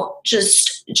know,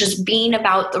 just being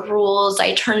about the rules.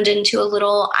 I turned into a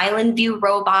little Island View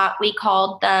robot, we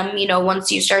called them, you know, once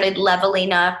you started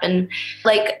leveling up. And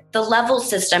like the level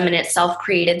system in itself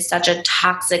created such a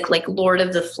toxic, like Lord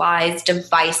of the Flies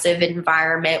divisive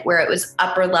environment where it was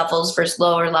upper levels versus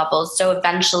lower levels. So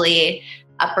eventually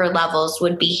upper levels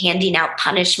would be handing out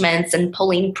punishments and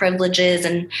pulling privileges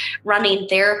and running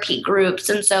therapy groups.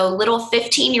 And so little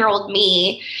 15-year-old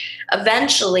me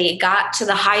eventually got to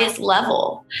the highest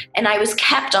level, and I was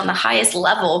kept on the highest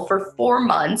level for 4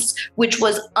 months, which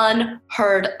was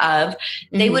unheard of.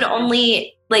 They would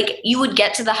only, like, you would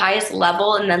get to the highest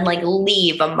level and then like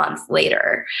leave a month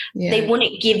later. They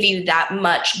wouldn't give you that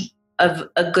much of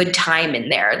a good time in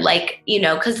there. Like, you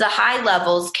know, because the high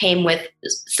levels came with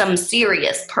some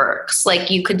serious perks.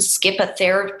 Like you could skip a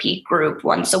therapy group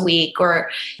once a week or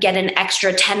get an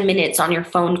extra 10 minutes on your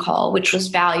phone call, which was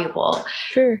valuable.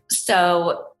 Sure.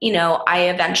 So, you know, I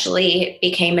eventually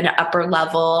became an upper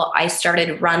level. I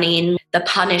started running the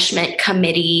punishment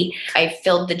committee. I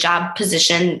filled the job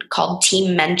position called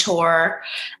team mentor,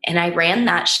 and I ran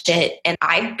that shit, and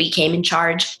I became in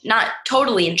charge, not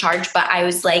totally in charge, but I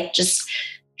was like just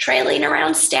trailing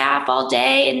around staff all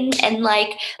day, and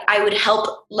like I would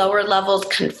help lower levels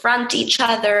confront each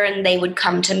other, and they would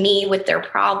come to me with their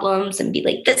problems and be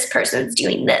like, this person's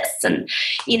doing this. And,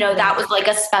 you know, that was like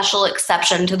a special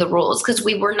exception to the rules because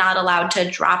we were not allowed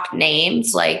to drop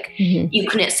names. Like you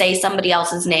couldn't say somebody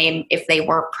else's name if they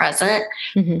weren't present,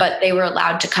 but they were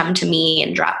allowed to come to me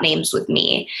and drop names with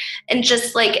me. And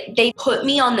just like they put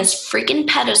me on this freaking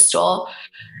pedestal.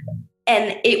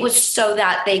 And it was so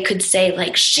that they could say,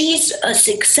 like, she's a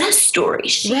success story.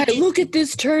 Right. Look at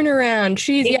this turnaround.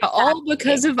 She's all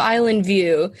because of Island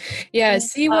View. Yeah.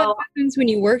 See what happens when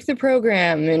you work the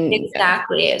program. And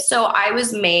exactly. So I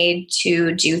was made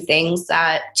to do things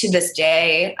that to this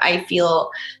day I feel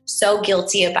so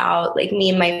guilty about. Like me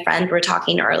and my friend were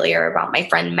talking earlier about my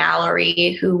friend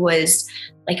Mallory, who was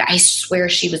like, I swear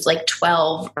she was like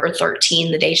 12 or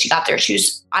 13 the day she got there.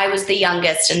 I was the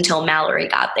youngest until Mallory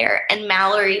got there. And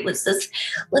Mallory was this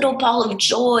little ball of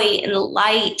joy and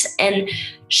light. And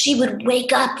she would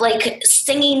wake up like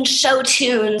singing show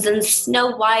tunes and Snow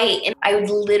White. And I would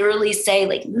literally say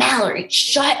like, Mallory,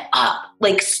 shut up.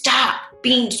 Like, stop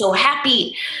being so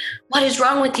happy. What is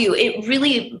wrong with you? It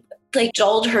really like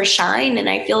dulled her shine. And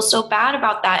I feel so bad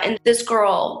about that. And this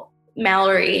girl,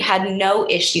 Mallory, had no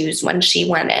issues when she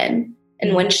went in.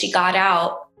 And when she got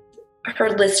out,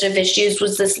 her list of issues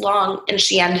was this long, and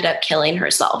she ended up killing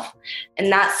herself. And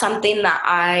that's something that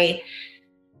I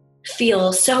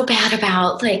feel so bad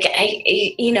about. Like,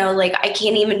 I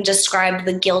can't even describe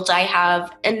the guilt I have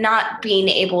and not being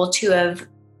able to have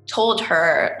told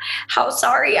her how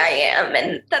sorry I am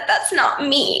and that that's not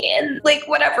me, and like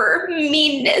whatever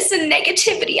meanness and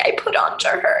negativity I put onto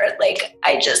her. Like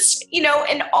I just,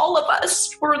 and all of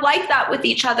us were like that with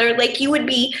each other. Like you would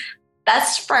be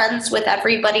best friends with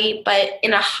everybody, but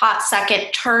in a hot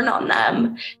second turn on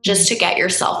them just to get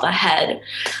yourself ahead.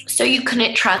 So you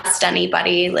couldn't trust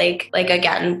anybody. Like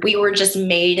again, we were just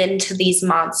made into these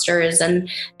monsters and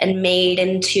made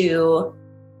into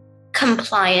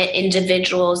compliant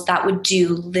individuals that would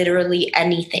do literally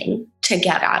anything to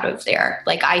get out of there.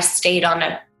 Like I stayed on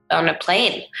a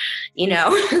plane,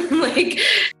 like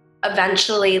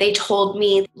eventually they told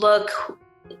me, look,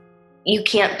 you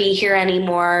can't be here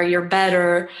anymore. You're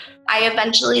better. I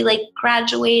eventually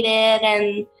graduated,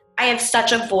 and I have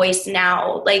such a voice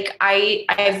now. Like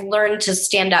I've learned to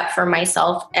stand up for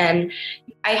myself, and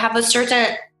I have a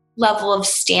certain level of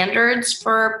standards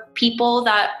for people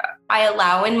that I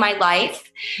allow in my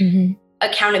life. Mm-hmm.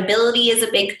 Accountability is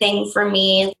a big thing for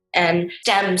me, and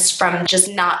stems from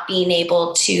just not being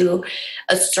able to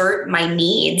assert my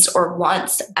needs or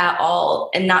wants at all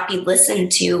and not be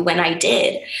listened to when I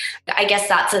did. I guess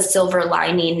that's a silver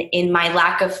lining in my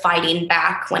lack of fighting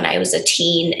back when I was a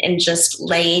teen and just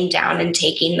laying down and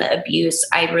taking the abuse.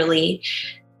 I really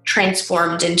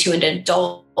transformed into an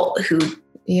adult who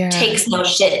takes no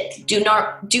shit. Do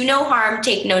no harm,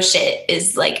 take no shit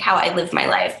is like how I live my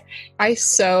life. I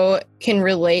so can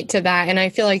relate to that. And I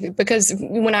feel like because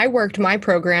when I worked my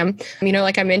program,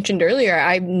 like I mentioned earlier,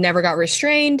 I never got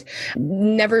restrained,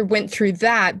 never went through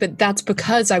that. But that's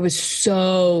because I was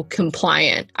so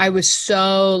compliant. I was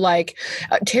so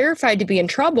terrified to be in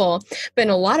trouble. But in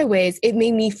a lot of ways, it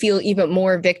made me feel even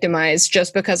more victimized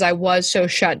just because I was so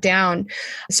shut down.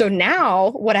 So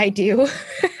now what I do,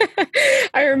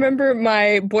 I remember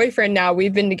my boyfriend now,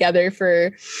 we've been together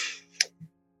for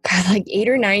 8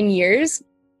 or 9 years.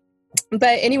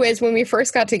 But anyways, when we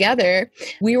first got together,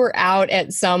 we were out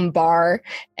at some bar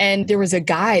and there was a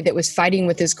guy that was fighting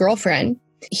with his girlfriend.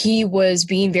 He was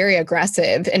being very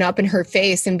aggressive and up in her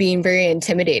face and being very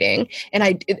intimidating.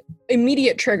 And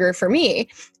immediate trigger for me.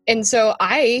 And so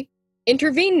I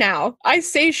intervene now. I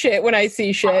say shit when I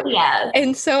see shit. Oh, yeah.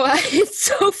 And so it's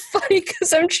so funny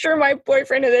because I'm sure my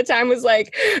boyfriend at the time was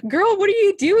like, girl, what are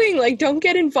you doing? Don't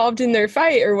get involved in their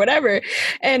fight or whatever.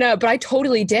 And, but I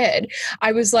totally did.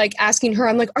 I was asking her,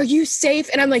 I'm like, are you safe?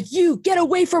 And I'm like, you get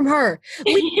away from her,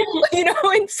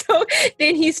 and so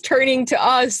then he's turning to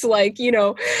us but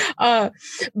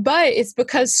it's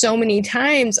because so many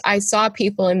times I saw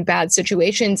people in bad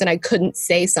situations and I couldn't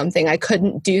say something. I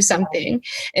couldn't do something.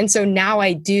 And so now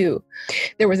I do.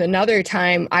 There was another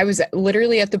time I was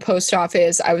literally at the post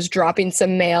office. I was dropping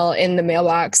some mail in the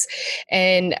mailbox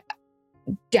and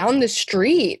down the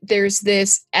street, there's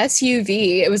this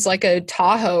SUV. It was like a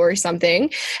Tahoe or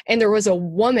something. And there was a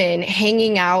woman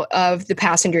hanging out of the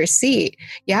passenger seat.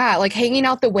 Yeah, hanging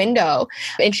out the window.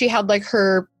 And she had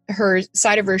her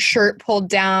side of her shirt pulled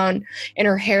down and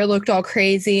her hair looked all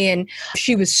crazy and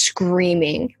she was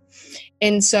screaming.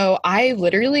 And so I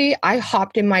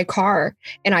hopped in my car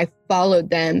and I followed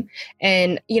them.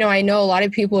 And, I know a lot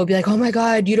of people will be like, oh my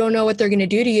God, you don't know what they're going to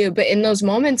do to you. But in those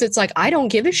moments, it's I don't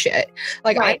give a shit.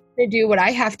 Right. I'm going to do what I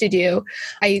have to do.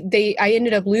 I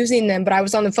ended up losing them, but I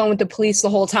was on the phone with the police the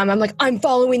whole time. I'm like, I'm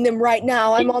following them right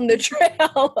now. I'm on the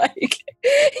trail.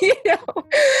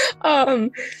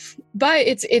 But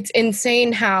it's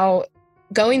insane how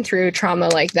going through trauma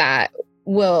like that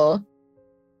will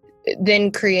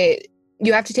then create.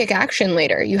 You have to take action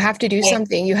later. You have to do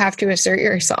something. You have to assert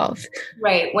yourself.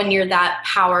 Right. When you're that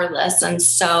powerless and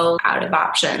so out of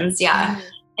options. Yeah. Mm-hmm.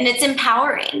 And it's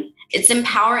empowering. It's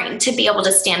empowering to be able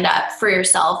to stand up for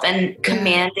yourself and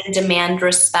command and demand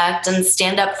respect and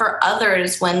stand up for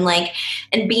others when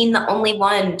and being the only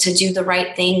one to do the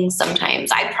right thing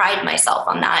sometimes. I pride myself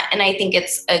on that. And I think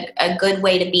it's a good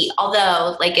way to be,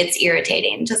 although it's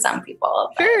irritating to some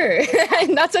people. Sure.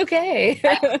 And that's okay.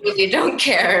 I really don't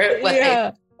care what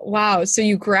they. Wow. So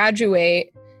you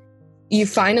graduate, you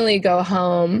finally go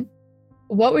home.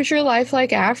 What was your life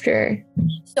like after?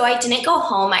 So I didn't go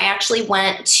home. I actually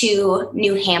went to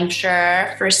New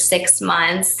Hampshire for 6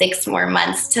 months, 6 more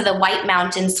months, to the White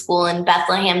Mountain School in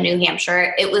Bethlehem, New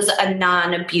Hampshire. It was a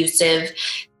non-abusive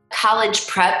college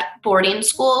prep boarding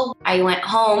school. I went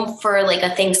home for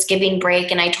a Thanksgiving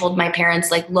break and I told my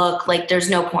parents, look, there's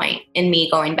no point in me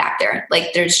going back there.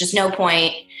 There's just no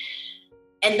point.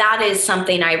 And that is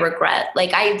something I regret.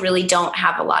 I really don't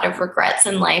have a lot of regrets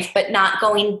in life, but not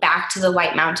going back to the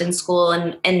White Mountain School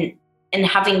and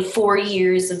having 4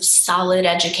 years of solid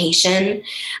education.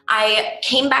 I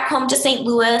came back home to St.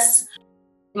 Louis.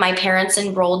 My parents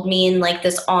enrolled me in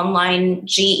this online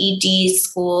GED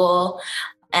school.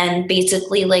 And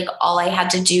basically all I had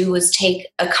to do was take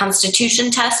a Constitution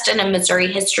test and a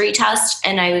Missouri history test.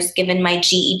 And I was given my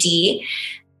GED.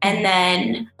 And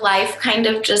then life kind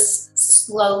of just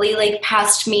slowly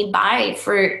passed me by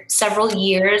for several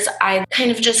years. I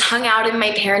kind of just hung out in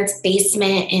my parents'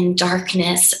 basement in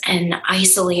darkness and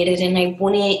isolated, and I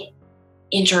wouldn't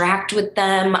interact with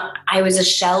them. I was a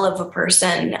shell of a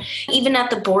person. Even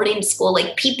at the boarding school,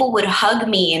 people would hug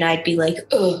me and I'd be like,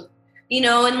 ugh,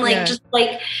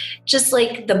 just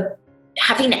the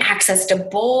having access to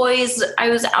boys, I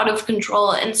was out of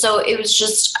control. And so it was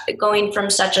just going from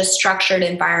such a structured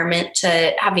environment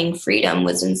to having freedom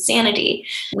was insanity.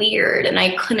 Weird. And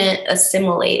I couldn't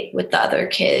assimilate with the other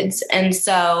kids. And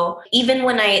so even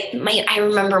when I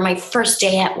remember my first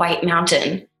day at White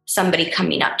Mountain, somebody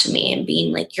coming up to me and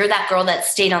being like, you're that girl that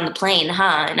stayed on the plane,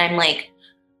 huh? And I'm like,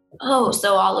 oh,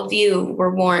 so all of you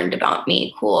were warned about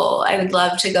me. Cool. I would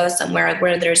love to go somewhere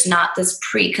where there's not this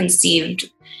preconceived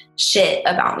shit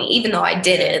about me, even though I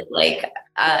did it.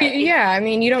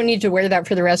 You don't need to wear that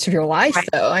for the rest of your life, right.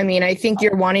 Though. I think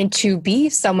you're wanting to be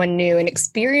someone new and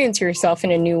experience yourself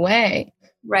in a new way.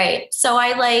 Right. So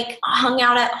I like hung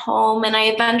out at home and I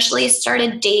eventually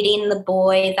started dating the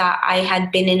boy that I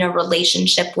had been in a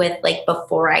relationship with like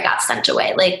before I got sent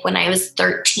away, like when I was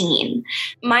 13.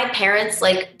 My parents,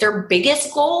 like their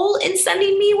biggest goal in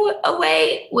sending me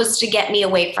away was to get me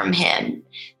away from him.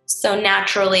 So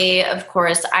naturally, of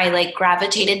course, I like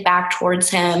gravitated back towards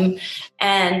him,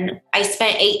 and I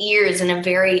spent 8 years in a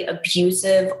very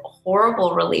abusive,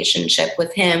 horrible relationship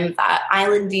with him that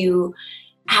Island View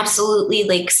absolutely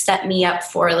like set me up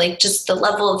for, like just the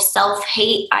level of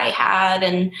self-hate I had,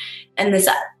 and this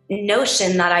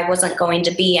notion that I wasn't going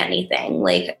to be anything.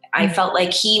 Like I felt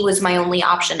like he was my only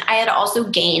option. I had also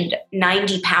gained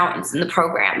 90 pounds in the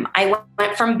program. I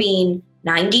went from being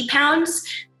 90 pounds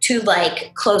to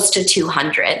like close to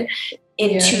 200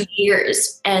 in 2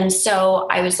 years. And so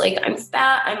I was like, I'm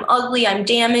fat, I'm ugly, I'm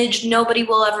damaged. Nobody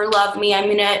will ever love me. I'm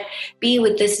going to be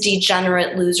with this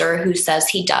degenerate loser who says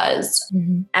he does.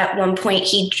 Mm-hmm. At one point,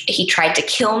 he tried to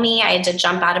kill me. I had to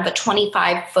jump out of a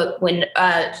 25-foot window.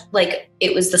 Like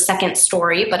it was the second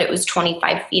story, but it was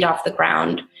 25 feet off the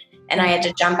ground. And I had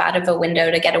to jump out of a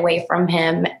window to get away from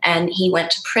him. And he went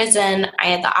to prison. I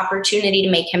had the opportunity to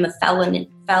make him a felon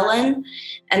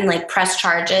and like press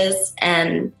charges.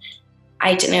 And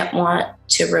I didn't want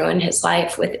to ruin his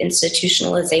life with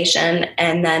institutionalization.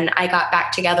 And then I got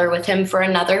back together with him for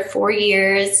another 4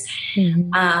 years,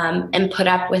 and put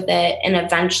up with it, and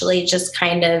eventually just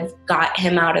kind of got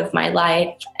him out of my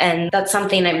life. And that's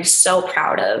something I'm so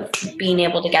proud of, being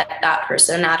able to get that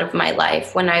person out of my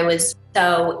life when I was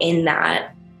so in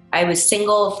that. I was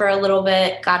single for a little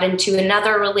bit, got into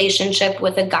another relationship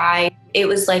with a guy. It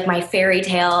was like my fairy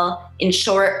tale. In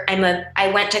short,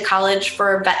 I went to college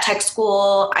for vet tech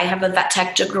school. I have a vet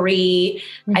tech degree.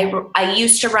 I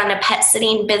used to run a pet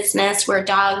sitting business where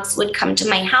dogs would come to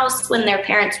my house when their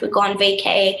parents would go on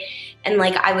vacay. And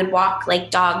like I would walk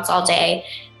like dogs all day,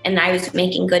 and I was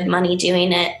making good money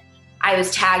doing it. I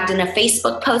was tagged in a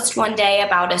Facebook post one day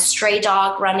about a stray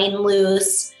dog running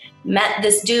loose. Met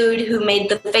this dude who made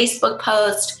the Facebook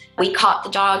post. We caught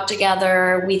the dog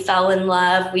together. We fell in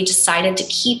love. We decided to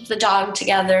keep the dog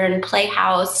together and play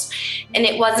house. And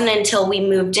it wasn't until we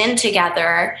moved in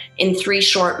together in 3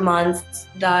 short months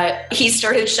that he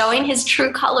started showing his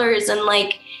true colors. And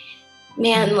like,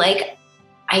 man, like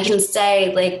I can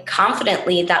say like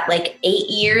confidently that like 8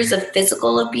 years of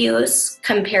physical abuse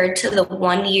compared to the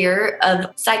 1 year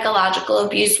of psychological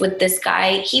abuse with this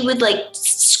guy, he would like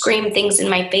scream things in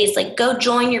my face like, go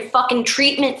join your fucking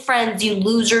treatment friends, you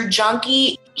loser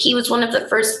junkie. He was one of the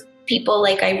first people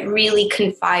like I really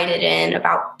confided in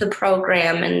about the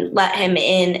program and let him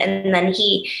in. And then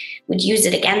he would use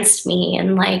it against me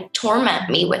and like torment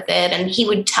me with it. And he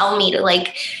would tell me to like,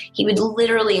 he would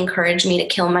literally encourage me to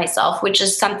kill myself, which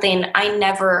is something I've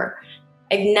never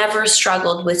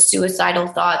struggled with suicidal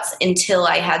thoughts until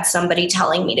I had somebody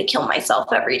telling me to kill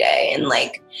myself every day. And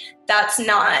like, that's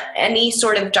not any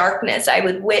sort of darkness I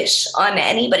would wish on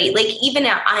anybody. Like even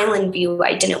at Island View,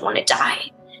 I didn't want to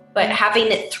die. But having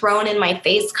it thrown in my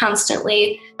face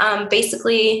constantly,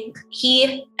 basically,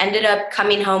 he ended up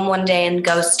coming home one day and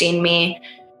ghosting me,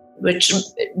 which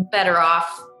better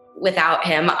off without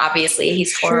him. Obviously,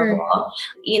 he's horrible. Sure.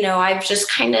 You know, I've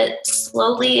just kind of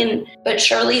slowly but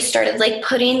surely started like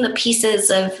putting the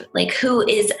pieces of like, who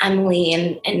is Emily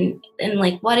and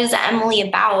like, what is Emily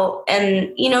about?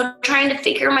 And, you know, trying to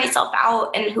figure myself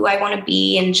out and who I want to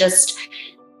be and just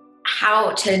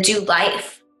how to do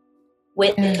life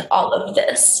with all of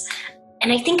this.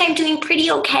 And I think I'm doing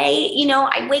pretty okay. You know,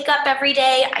 I wake up every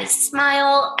day, I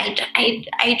smile,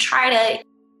 I try to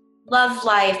love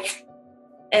life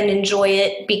and enjoy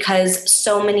it, because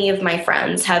so many of my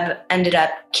friends have ended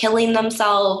up killing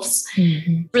themselves.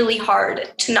 Really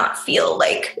hard to not feel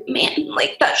like, man,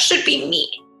 like that should be me.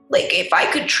 Like if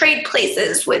I could trade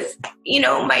places with, you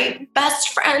know, my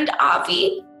best friend,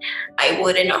 Avi, I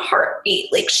would in a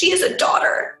heartbeat. Like she is a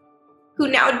daughter who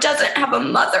now doesn't have a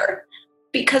mother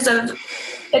because of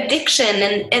addiction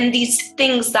and these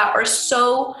things that are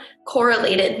so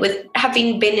correlated with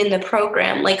having been in the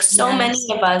program. Like so many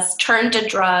of us turned to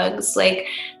drugs. Like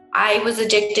I was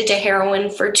addicted to heroin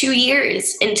for 2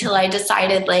 years until I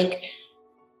decided like,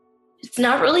 it's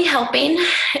not really helping.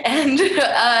 And,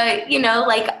 you know,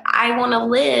 like I want to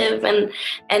live and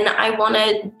I want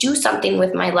to do something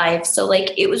with my life. So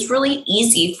like, it was really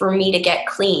easy for me to get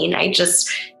clean. I just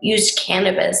used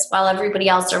cannabis while everybody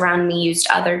else around me used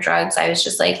other drugs. I was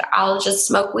just like, I'll just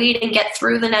smoke weed and get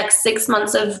through the next 6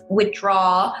 months of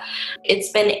withdrawal.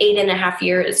 It's been 8.5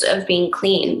 years of being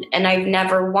clean. And I've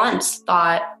never once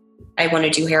thought I want to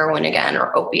do heroin again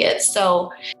or opiates.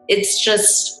 So it's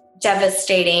just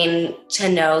devastating to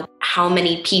know how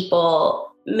many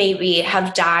people maybe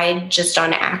have died just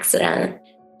on accident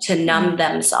to numb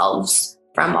themselves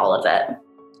from all of it.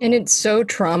 And it's so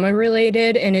trauma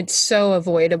related and it's so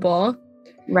avoidable.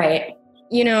 Right.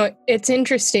 You know, it's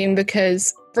interesting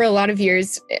because for a lot of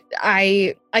years,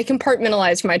 I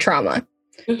compartmentalized my trauma,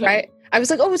 right? I was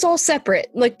like, oh, it's all separate.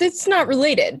 Like, that's not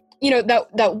related. You know,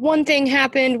 that one thing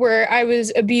happened where I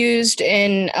was abused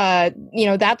and, you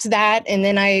know, that's that. And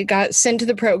then I got sent to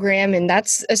the program and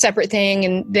that's a separate thing.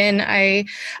 And then I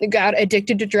got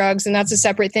addicted to drugs and that's a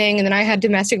separate thing. And then I had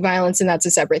domestic violence and that's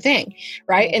a separate thing.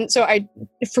 Right. And so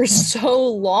for so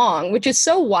long, which is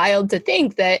so wild to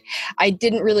think that I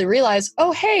didn't really realize,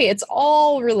 oh, hey, it's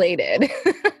all related.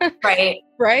 Right.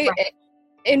 Right.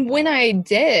 And when I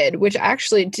did, which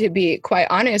actually, to be quite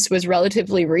honest, was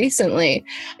relatively recently,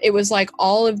 it was like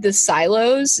all of the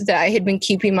silos that I had been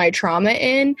keeping my trauma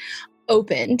in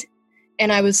opened.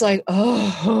 And I was like,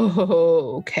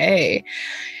 oh, okay.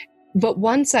 But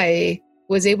once I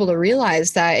was able to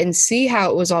realize that and see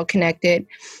how it was all connected,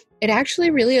 it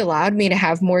actually really allowed me to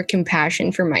have more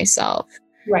compassion for myself.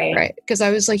 Right. Right. Because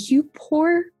I was like, you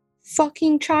poor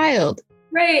fucking child.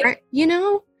 Right. You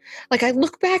know? Like, I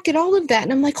look back at all of that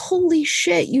and I'm like, holy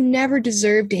shit, you never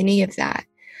deserved any of that.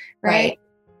 Right.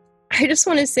 I just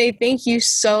want to say thank you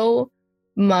so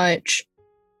much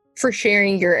for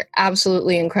sharing your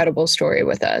absolutely incredible story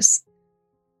with us.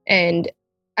 And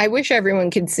I wish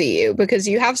everyone could see you because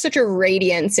you have such a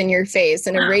radiance in your face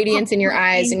and a radiance in your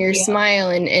eyes and your smile.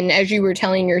 And as you were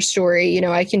telling your story, you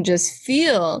know, I can just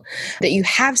feel that you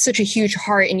have such a huge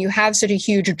heart and you have such a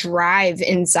huge drive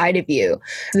inside of you.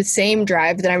 The same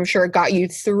drive that I'm sure got you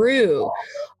through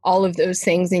all of those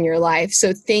things in your life.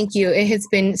 So thank you. It has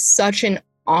been such an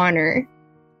honor.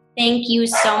 Thank you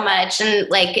so much. And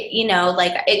like, you know,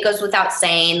 like it goes without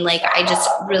saying, like, I just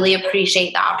really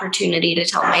appreciate the opportunity to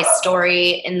tell my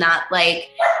story and that like,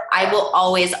 I will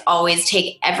always, always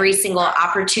take every single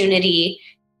opportunity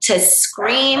to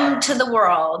scream to the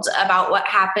world about what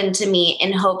happened to me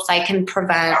in hopes I can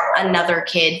prevent another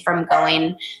kid from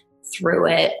going through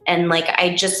it. And like,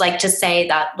 I just like to say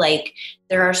that like,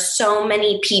 there are so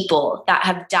many people that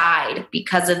have died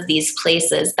because of these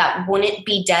places that wouldn't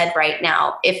be dead right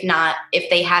now if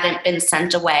they hadn't been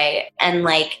sent away. And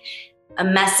like a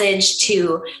message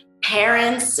to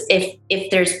parents, if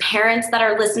there's parents that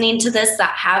are listening to this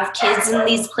that have kids in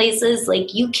these places,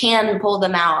 like you can pull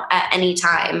them out at any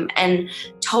time and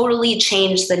totally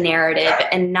change the narrative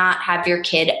and not have your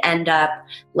kid end up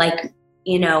like,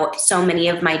 you know, so many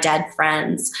of my dead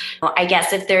friends. I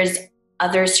guess if there's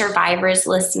other survivors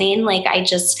listening, like I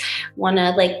just want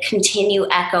to like continue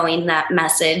echoing that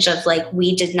message of like,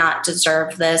 we did not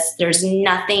deserve this. There's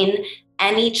nothing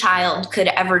any child could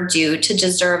ever do to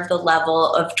deserve the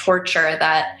level of torture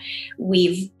that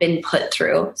we've been put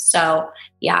through. So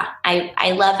yeah,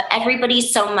 I love everybody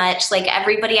so much. Like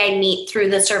everybody I meet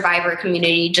through the survivor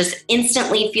community just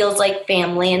instantly feels like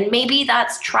family. And maybe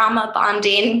that's trauma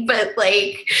bonding, but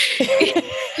like.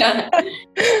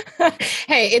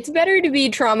 Hey, it's better to be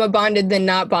trauma bonded than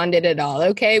not bonded at all.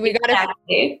 Okay. We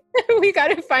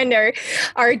gotta find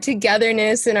our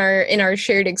togetherness and our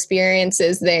shared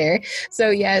experiences there. So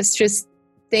yes, just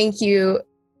thank you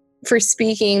for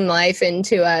speaking life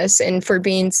into us and for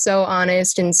being so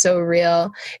honest and so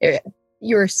real.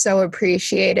 You're so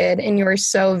appreciated and you're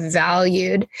so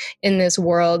valued in this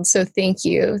world. So thank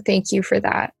you. Thank you for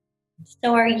that.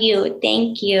 So are you.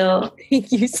 Thank you.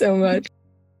 Thank you so much.